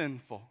is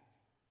sinful.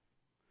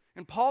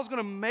 And Paul's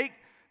going to make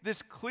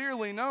this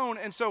clearly known.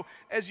 And so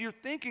as you're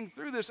thinking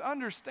through this,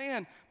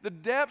 understand the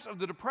depths of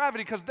the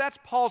depravity, because that's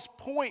Paul's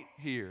point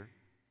here.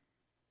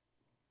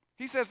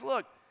 He says,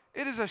 look,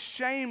 it is a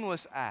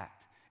shameless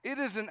act. It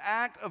is an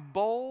act of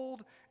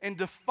bold and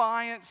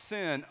defiant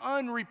sin,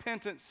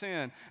 unrepentant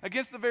sin,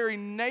 against the very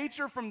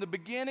nature from the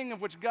beginning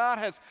of which God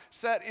has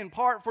set in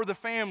part for the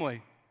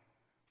family,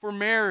 for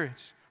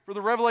marriage, for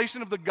the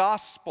revelation of the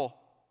gospel.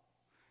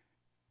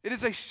 It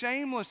is a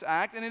shameless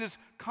act, and it is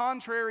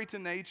contrary to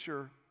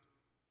nature.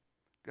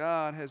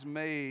 God has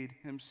made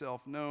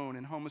himself known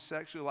in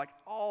homosexuality, like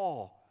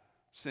all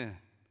sin,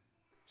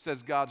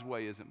 says God's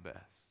way isn't best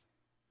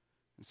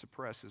and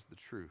suppresses the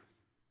truth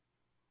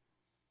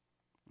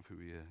of who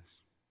he is.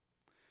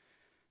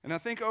 And I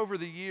think over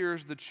the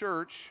years, the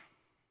church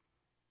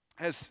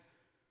it's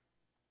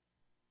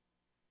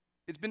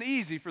been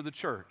easy for the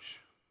church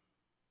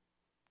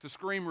to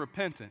scream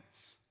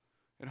repentance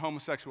at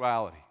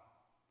homosexuality.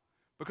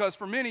 Because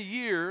for many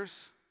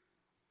years,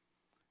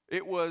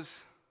 it was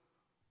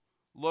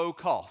low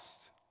cost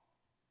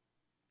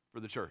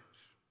for the church.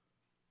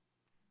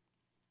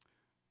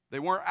 They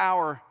weren't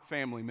our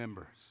family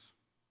members.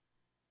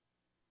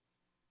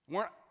 They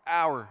weren't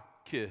our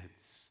kids.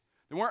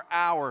 They weren't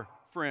our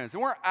friends. They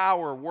weren't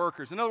our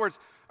workers. In other words,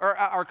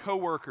 our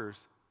co-workers.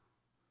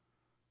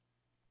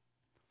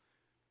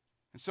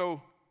 And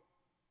so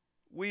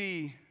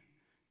we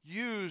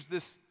use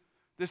this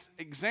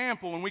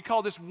example, and we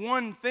call this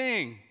one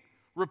thing,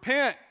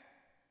 repent.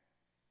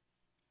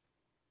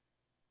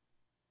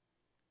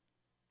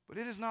 But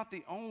it is not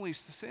the only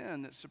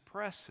sin that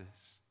suppresses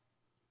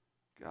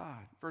God.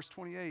 Verse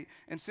 28,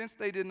 and since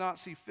they did not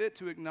see fit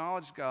to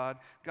acknowledge God,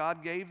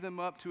 God gave them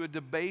up to a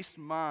debased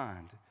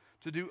mind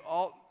to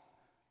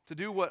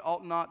do what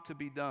ought not to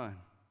be done.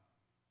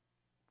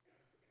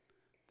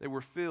 They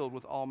were filled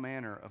with all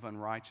manner of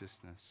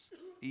unrighteousness,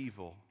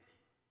 evil,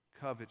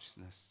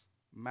 covetousness,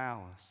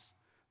 malice.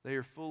 They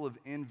are full of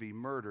envy,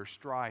 murder,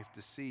 strife,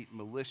 deceit,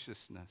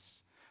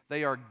 maliciousness.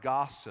 They are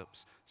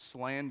gossips,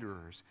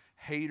 slanderers,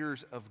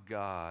 haters of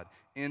God,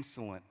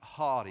 insolent,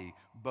 haughty,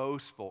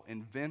 boastful,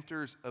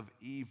 inventors of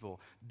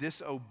evil,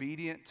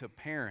 disobedient to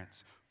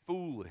parents,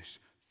 foolish,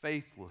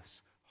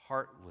 faithless,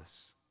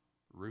 heartless,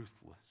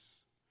 ruthless.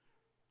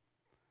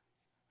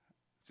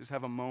 Just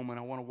have a moment.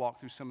 I want to walk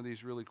through some of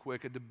these really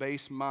quick. A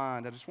debased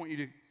mind. I just want you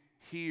to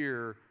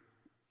hear,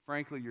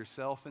 frankly,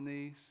 yourself in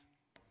these.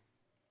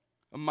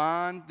 A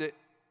mind that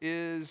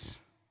is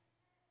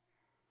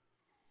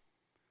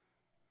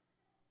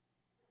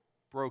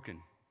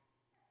broken,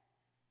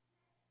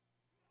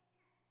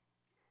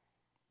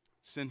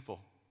 sinful.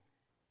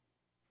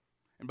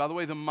 And by the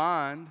way, the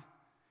mind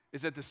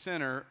is at the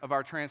center of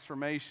our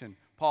transformation.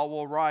 Paul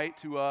will write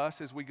to us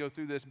as we go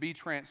through this, be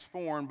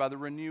transformed by the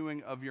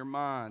renewing of your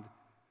mind.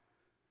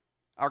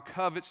 Our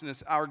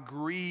covetousness, our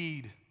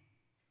greed.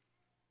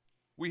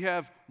 We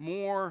have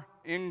more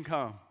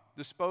income,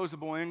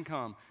 disposable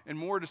income, and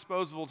more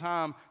disposable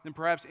time than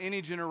perhaps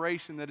any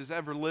generation that has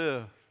ever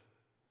lived.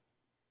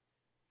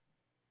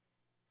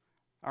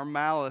 Our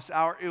malice,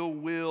 our ill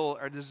will,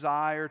 our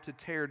desire to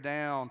tear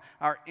down,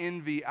 our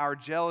envy, our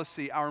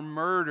jealousy, our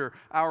murder,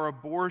 our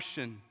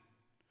abortion,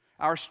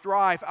 our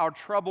strife, our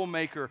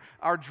troublemaker,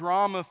 our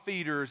drama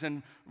feeders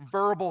and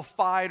verbal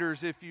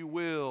fighters, if you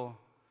will,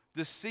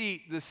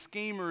 deceit, the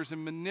schemers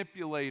and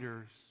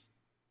manipulators.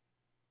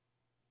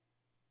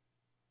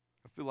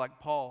 I feel like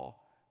Paul,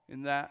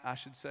 in that I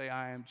should say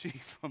I am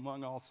chief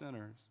among all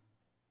sinners.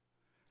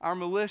 Our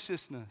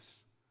maliciousness,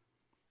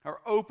 our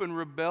open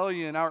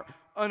rebellion, our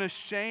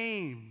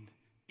unashamed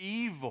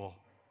evil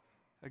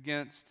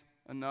against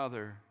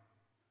another.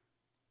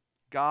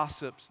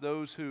 Gossips,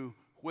 those who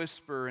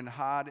whisper and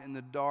hide in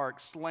the dark.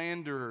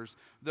 Slanderers,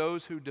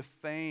 those who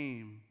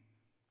defame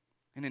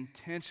and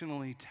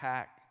intentionally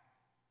attack.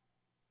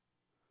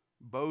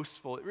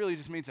 Boastful, it really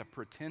just means a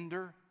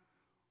pretender,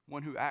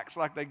 one who acts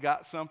like they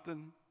got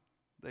something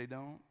they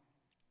don't.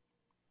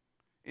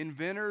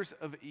 Inventors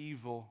of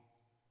evil.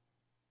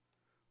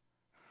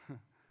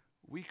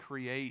 We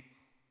create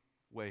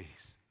ways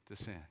to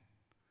sin.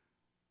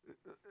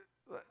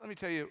 Let me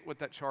tell you what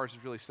that charge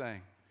is really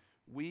saying.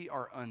 We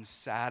are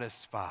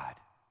unsatisfied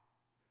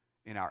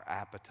in our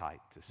appetite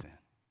to sin.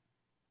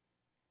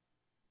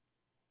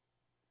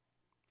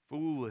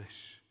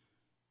 Foolish.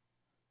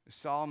 As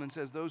Solomon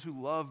says, those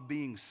who love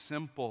being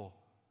simple,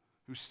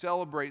 who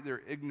celebrate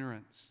their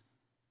ignorance.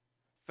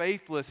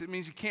 Faithless, it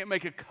means you can't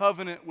make a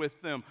covenant with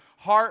them.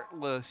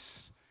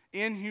 Heartless,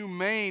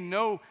 inhumane,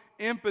 no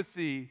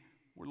empathy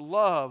or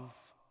love.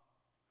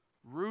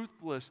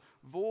 Ruthless,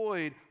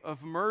 void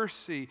of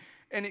mercy.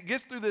 And it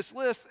gets through this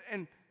list,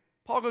 and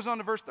Paul goes on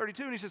to verse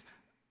 32, and he says,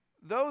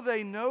 though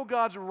they know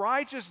God's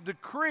righteous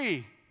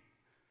decree,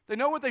 they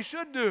know what they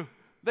should do,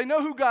 they know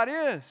who God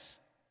is,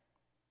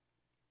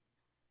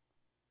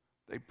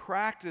 they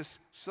practice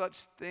such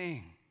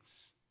things,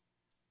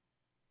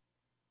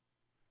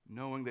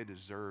 knowing they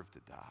deserve to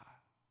die.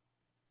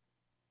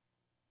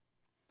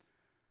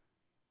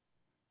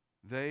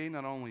 They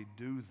not only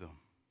do them,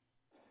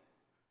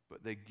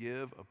 but they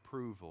give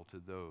approval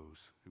to those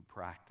who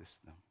practice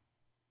them.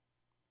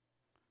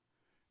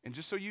 And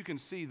just so you can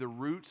see the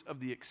roots of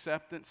the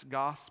acceptance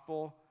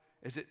gospel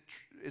as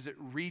it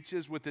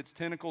reaches with its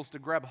tentacles to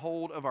grab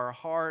hold of our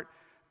heart,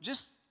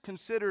 just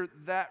consider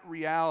that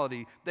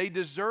reality. They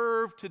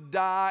deserve to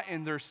die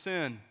in their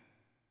sin.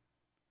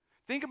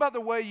 Think about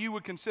the way you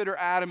would consider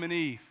Adam and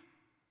Eve.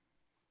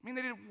 I mean,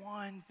 they did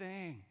one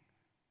thing.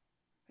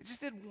 They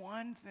just did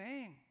one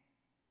thing.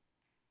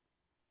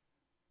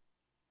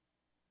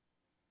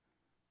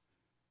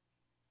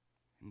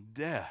 And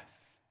death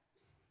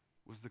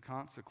was the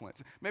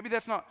consequence. Maybe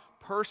that's not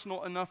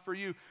personal enough for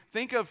you.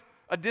 Think of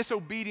a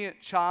disobedient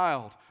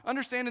child.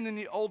 Understanding in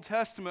the Old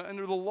Testament,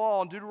 under the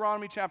law, in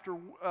Deuteronomy chapter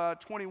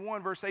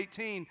 21, verse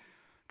 18,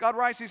 God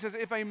writes, he says,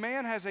 if a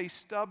man has a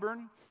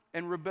stubborn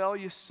and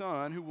rebellious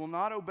son who will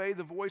not obey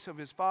the voice of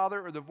his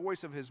father or the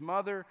voice of his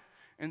mother,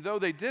 and though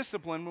they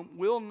discipline him,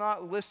 will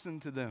not listen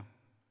to them,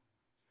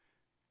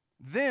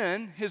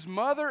 then his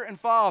mother and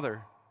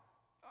father,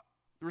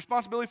 the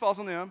responsibility falls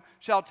on them,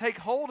 shall take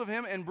hold of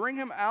him and bring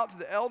him out to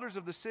the elders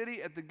of the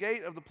city at the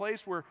gate of the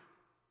place where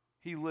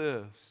he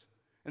lives.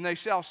 And they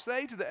shall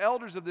say to the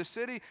elders of this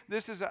city,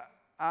 this is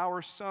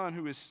our son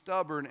who is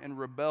stubborn and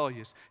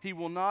rebellious. He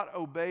will not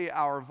obey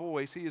our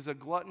voice. He is a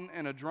glutton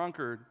and a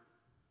drunkard.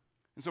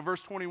 And so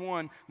verse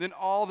 21, then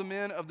all the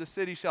men of the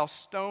city shall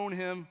stone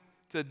him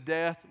to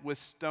death with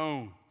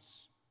stones.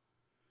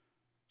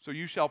 So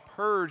you shall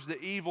purge the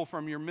evil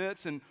from your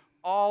midst, and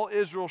all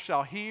Israel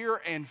shall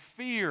hear and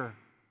fear.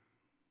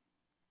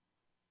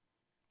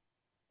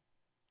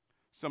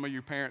 Some of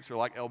you parents are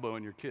like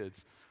elbowing your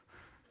kids.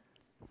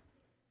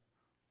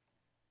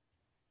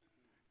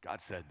 God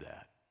said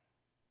that.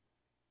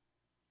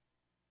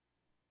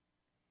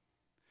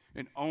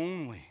 And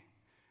only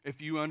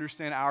if you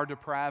understand our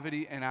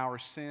depravity and our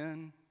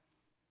sin,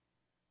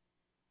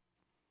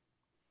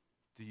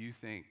 do you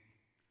think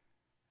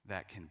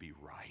that can be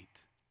right?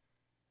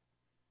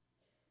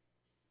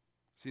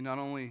 See, not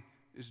only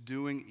is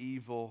doing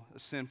evil a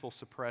sinful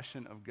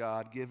suppression of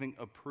God, giving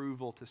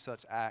approval to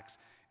such acts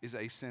is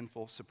a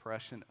sinful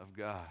suppression of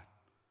God.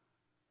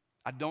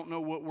 I don't know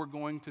what we're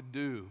going to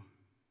do,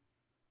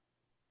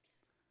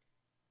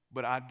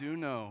 but I do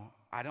know,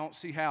 I don't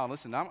see how.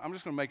 Listen, I'm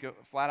just going to make a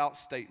flat-out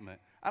statement.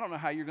 I don't know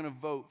how you're going to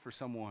vote for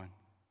someone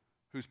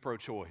who's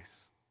pro-choice,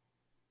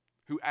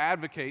 who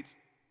advocates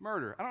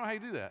murder. I don't know how you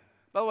do that.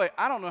 By the way,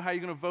 I don't know how you're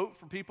going to vote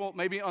for people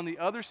maybe on the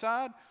other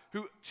side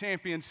who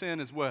champion sin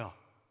as well.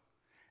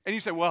 And you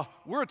say, well,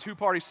 we're a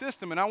two-party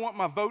system, and I want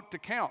my vote to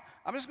count.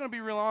 I'm just going to be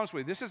real honest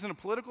with you. This isn't a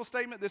political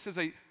statement. This is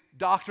a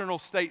doctrinal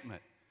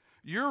statement.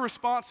 Your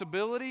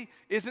responsibility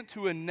isn't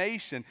to a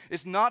nation.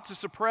 It's not to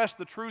suppress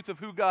the truth of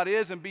who God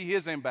is and be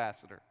His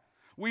ambassador.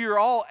 We are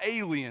all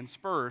aliens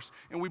first,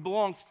 and we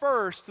belong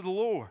first to the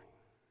Lord.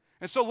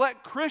 And so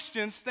let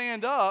Christians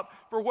stand up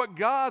for what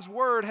God's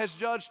word has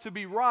judged to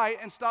be right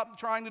and stop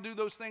trying to do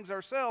those things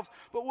ourselves.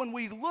 But when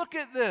we look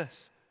at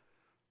this,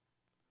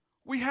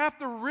 we have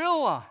to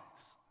realize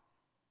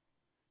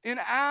in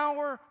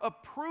our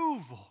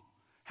approval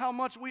how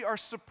much we are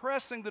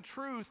suppressing the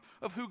truth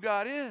of who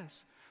God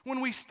is.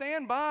 When we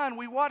stand by and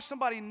we watch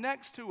somebody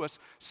next to us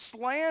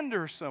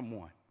slander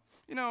someone.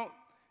 You know,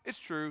 it's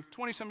true,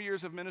 20-some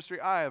years of ministry,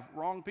 I have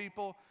wronged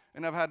people,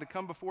 and I've had to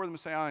come before them and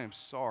say, I am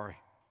sorry.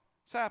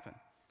 It's happened.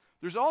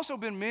 There's also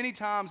been many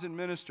times in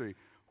ministry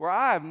where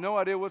I have no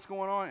idea what's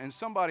going on, and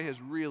somebody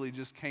has really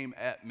just came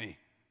at me.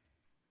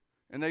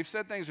 And they've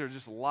said things that are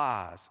just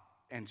lies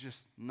and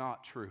just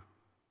not true.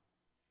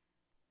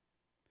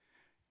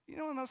 You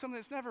know something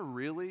that's never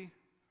really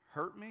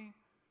hurt me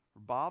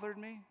or bothered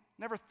me?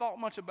 Never thought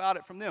much about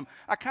it from them.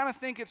 I kind of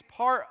think it's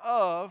part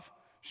of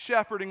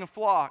shepherding a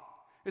flock.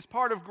 It's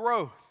part of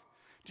growth.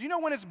 Do you know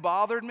when it's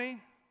bothered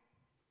me?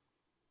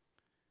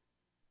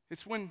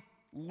 It's when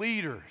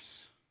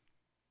leaders,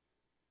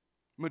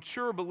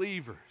 mature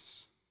believers,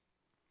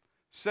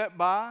 sit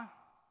by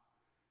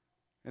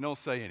and don't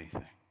say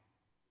anything.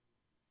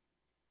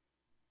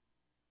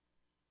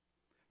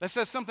 That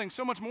says something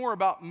so much more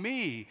about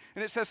me,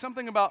 and it says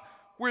something about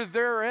where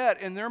they're at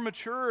in their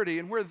maturity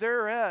and where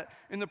they're at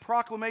in the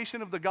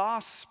proclamation of the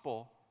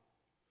gospel.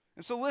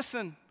 And so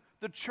listen,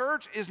 the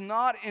church is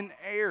not in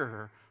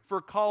error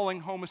for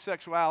calling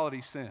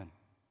homosexuality sin.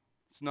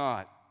 It's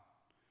not.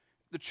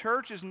 The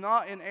church is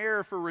not in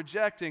error for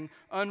rejecting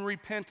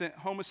unrepentant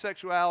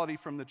homosexuality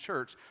from the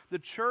church. The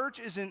church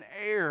is in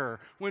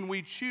error when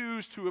we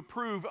choose to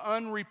approve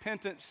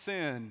unrepentant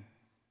sin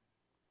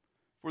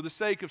for the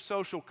sake of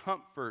social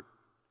comfort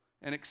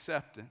and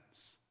acceptance.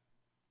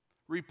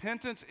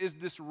 Repentance is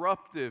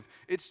disruptive.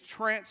 It's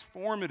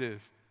transformative.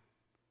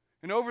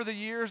 And over the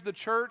years, the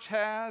church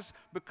has,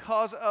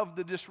 because of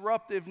the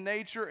disruptive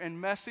nature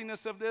and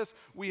messiness of this,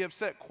 we have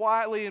sat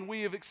quietly and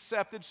we have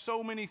accepted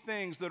so many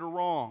things that are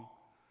wrong.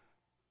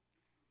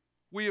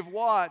 We have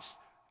watched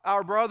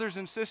our brothers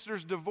and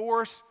sisters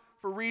divorce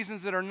for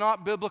reasons that are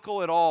not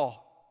biblical at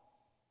all.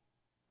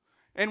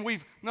 And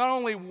we've not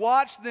only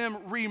watched them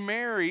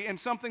remarry in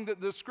something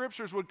that the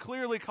scriptures would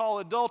clearly call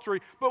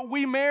adultery, but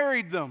we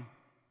married them.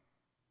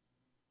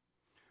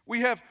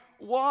 We have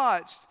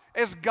watched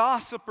as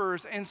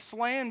gossipers and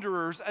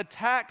slanderers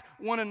attacked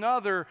one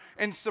another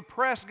and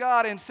suppressed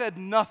God and said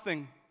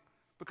nothing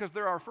because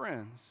they're our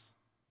friends.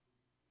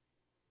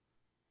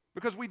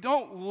 Because we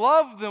don't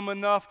love them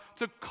enough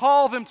to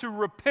call them to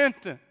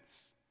repentance.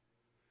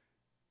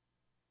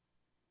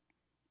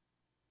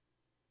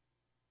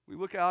 We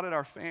look out at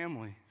our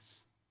families,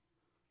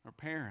 our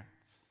parents,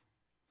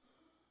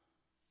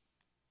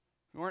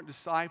 who aren't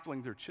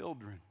discipling their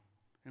children,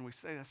 and we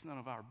say that's none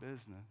of our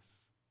business.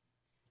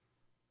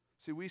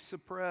 See, we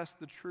suppress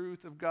the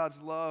truth of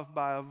God's love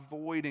by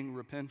avoiding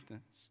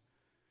repentance.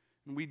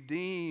 And we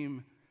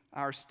deem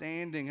our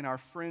standing and our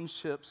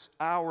friendships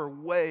our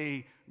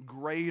way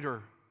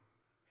greater.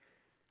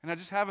 And I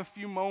just have a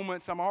few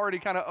moments. I'm already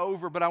kind of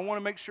over, but I want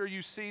to make sure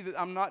you see that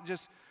I'm not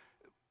just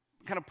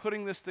kind of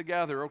putting this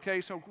together, okay?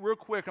 So real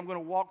quick, I'm going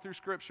to walk through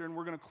Scripture and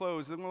we're going to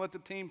close. I'm going to let the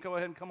team go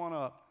ahead and come on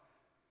up.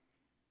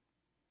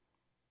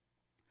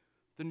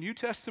 The New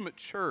Testament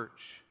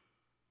church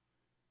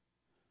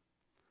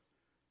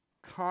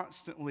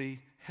constantly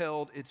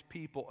held its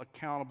people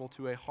accountable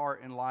to a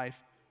heart and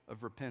life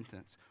of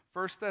repentance.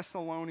 1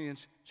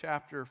 Thessalonians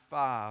chapter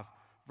 5,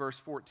 verse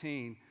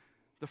 14.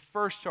 The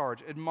first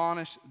charge,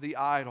 admonish the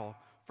idle.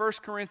 1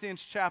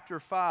 Corinthians chapter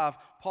 5,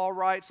 Paul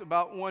writes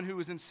about one who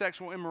is in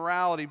sexual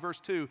immorality. Verse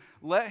 2,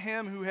 let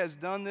him who has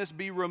done this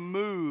be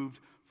removed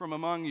from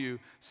among you.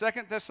 2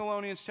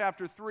 Thessalonians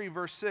chapter 3,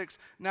 verse 6,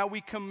 now we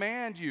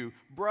command you,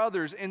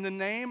 brothers, in the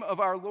name of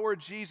our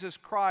Lord Jesus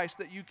Christ,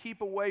 that you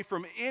keep away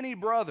from any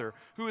brother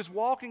who is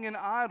walking in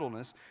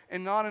idleness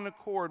and not in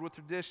accord with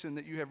tradition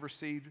that you have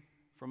received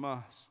from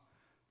us.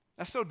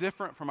 That's so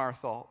different from our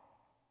thought.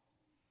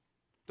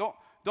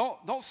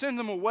 Don't send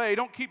them away.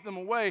 Don't keep them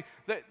away.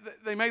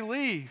 They may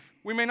leave.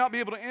 We may not be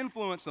able to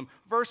influence them.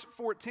 Verse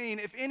 14,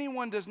 if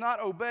anyone does not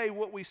obey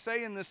what we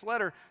say in this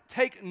letter,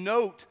 take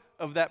note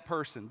of that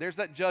person. There's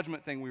that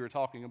judgment thing we were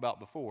talking about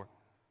before.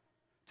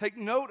 Take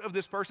note of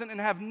this person and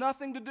have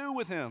nothing to do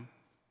with him,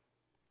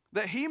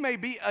 that he may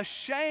be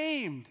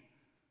ashamed.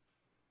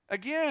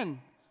 Again,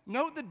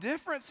 note the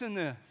difference in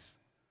this.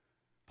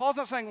 Paul's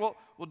not saying, well,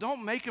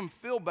 don't make him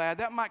feel bad.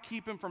 That might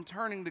keep him from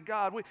turning to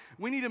God.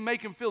 We need to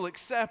make him feel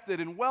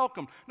accepted and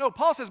welcome. No,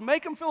 Paul says,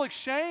 make him feel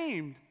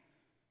ashamed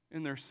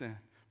in their sin.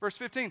 Verse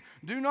 15,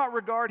 do not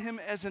regard him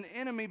as an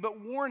enemy, but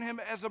warn him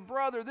as a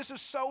brother. This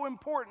is so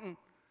important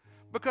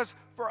because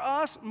for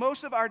us,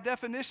 most of our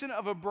definition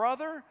of a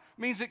brother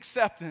means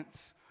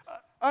acceptance.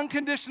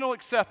 Unconditional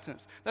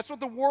acceptance. That's what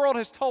the world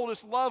has told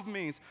us love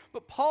means.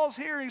 But Paul's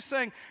here, he's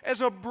saying,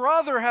 as a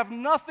brother, have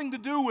nothing to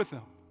do with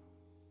him.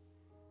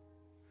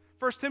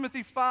 1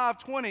 Timothy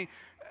 5:20,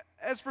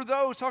 as for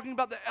those, talking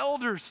about the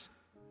elders,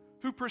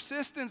 who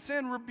persist in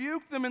sin,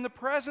 rebuke them in the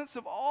presence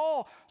of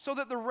all, so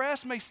that the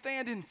rest may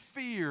stand in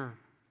fear.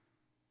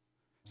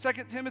 2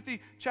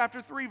 Timothy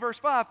chapter 3, verse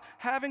 5,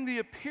 having the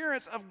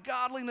appearance of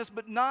godliness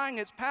but denying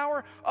its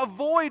power,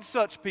 avoid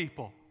such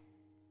people.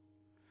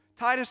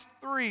 Titus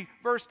 3,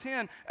 verse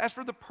 10, as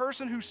for the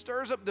person who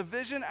stirs up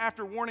division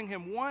after warning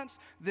him once,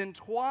 then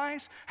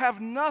twice, have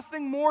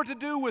nothing more to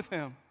do with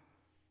him.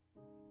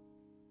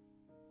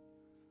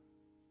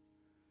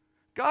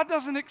 God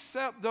doesn't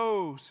accept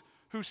those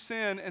who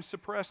sin and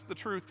suppress the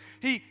truth.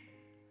 The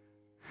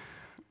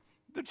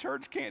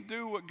church can't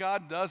do what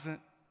God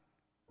doesn't.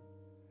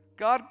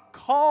 God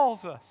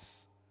calls us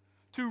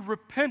to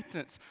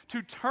repentance,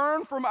 to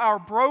turn from our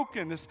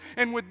brokenness,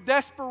 and with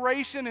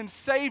desperation and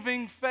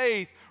saving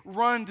faith,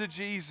 run to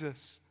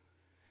Jesus.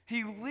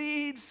 He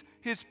leads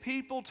His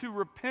people to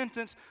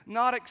repentance,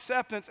 not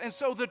acceptance. And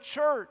so the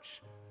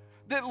church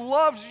that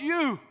loves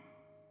you,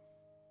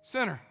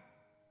 sinner,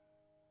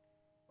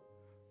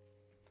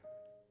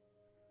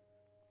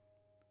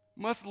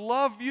 must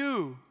love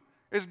you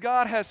as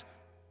God has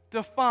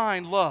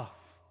defined love.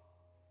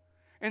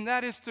 And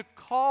that is to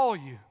call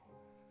you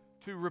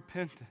to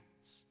repentance,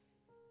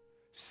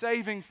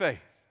 saving faith,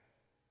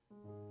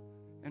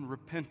 and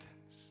repentance.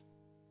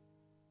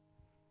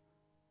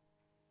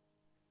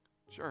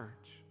 Church,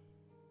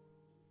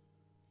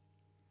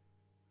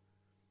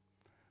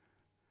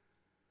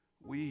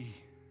 we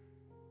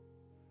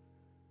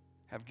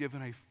have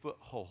given a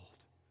foothold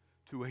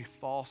to a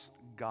false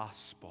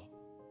gospel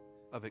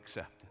of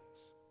acceptance.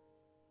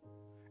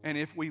 And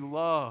if we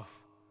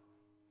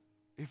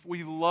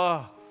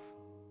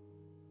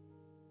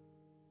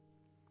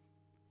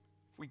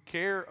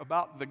care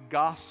about the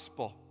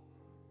gospel,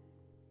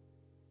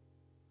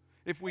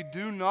 if we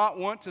do not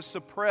want to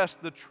suppress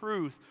the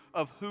truth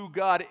of who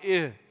God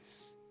is,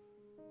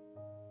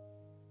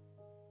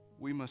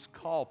 we must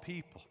call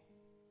people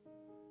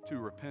to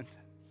repentance,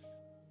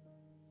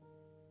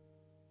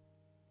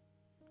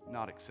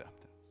 not acceptance.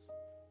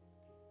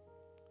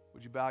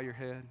 Would you bow your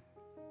head?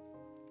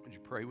 Would you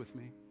pray with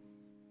me?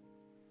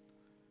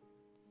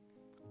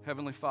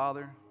 Heavenly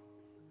Father,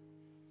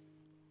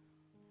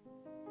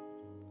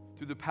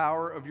 through the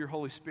power of your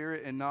Holy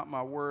Spirit and not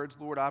my words,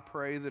 Lord, I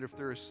pray that if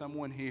there is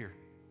someone here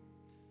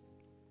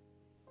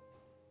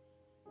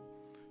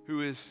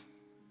who is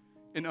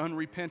in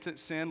unrepentant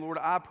sin, Lord,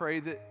 I pray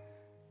that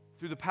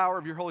through the power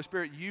of your Holy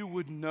Spirit, you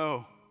would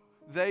know,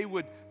 they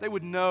would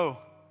know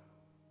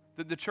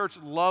that the church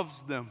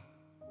loves them.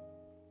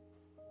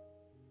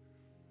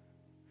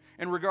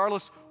 And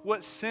regardless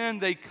what sin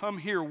they come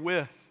here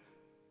with,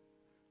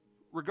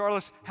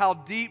 regardless how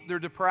deep their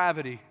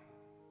depravity,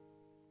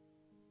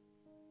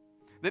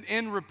 that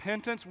in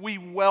repentance we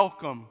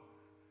welcome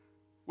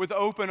with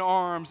open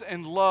arms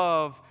and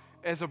love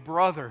as a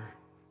brother,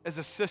 as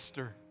a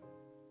sister.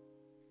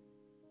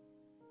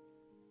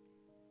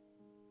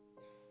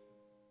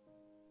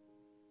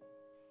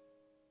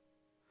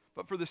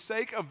 But for the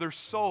sake of their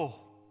soul,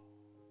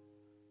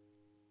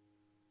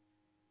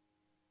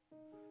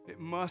 it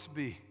must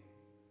be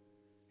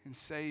in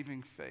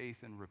saving faith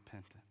and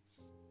repentance.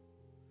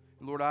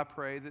 And Lord, I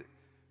pray that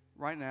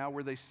right now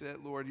where they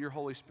sit, Lord, your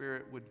Holy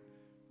Spirit would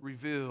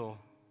reveal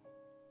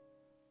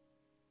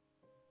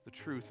the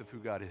truth of who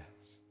God is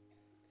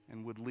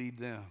and would lead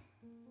them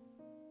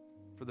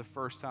for the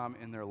first time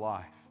in their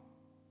life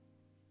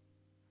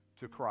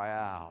to cry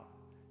out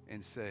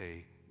and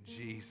say,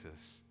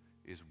 Jesus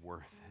is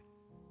worth it.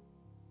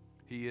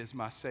 He is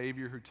my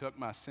Savior who took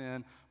my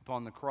sin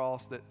upon the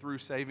cross, that through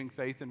saving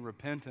faith and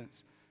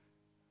repentance,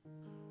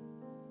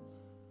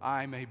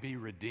 I may be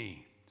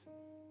redeemed.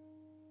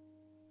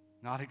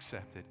 Not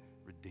accepted,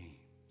 redeemed.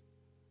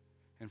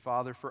 And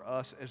Father, for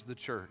us as the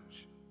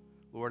church,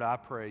 Lord, I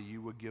pray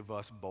you would give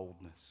us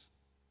boldness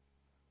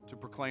to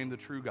proclaim the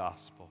true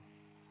gospel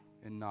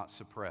and not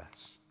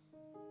suppress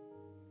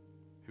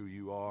who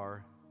you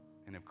are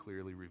and have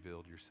clearly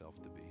revealed yourself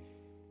to be.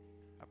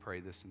 I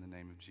pray this in the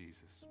name of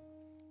Jesus.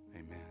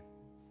 Amen.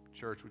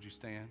 Church, would you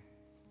stand?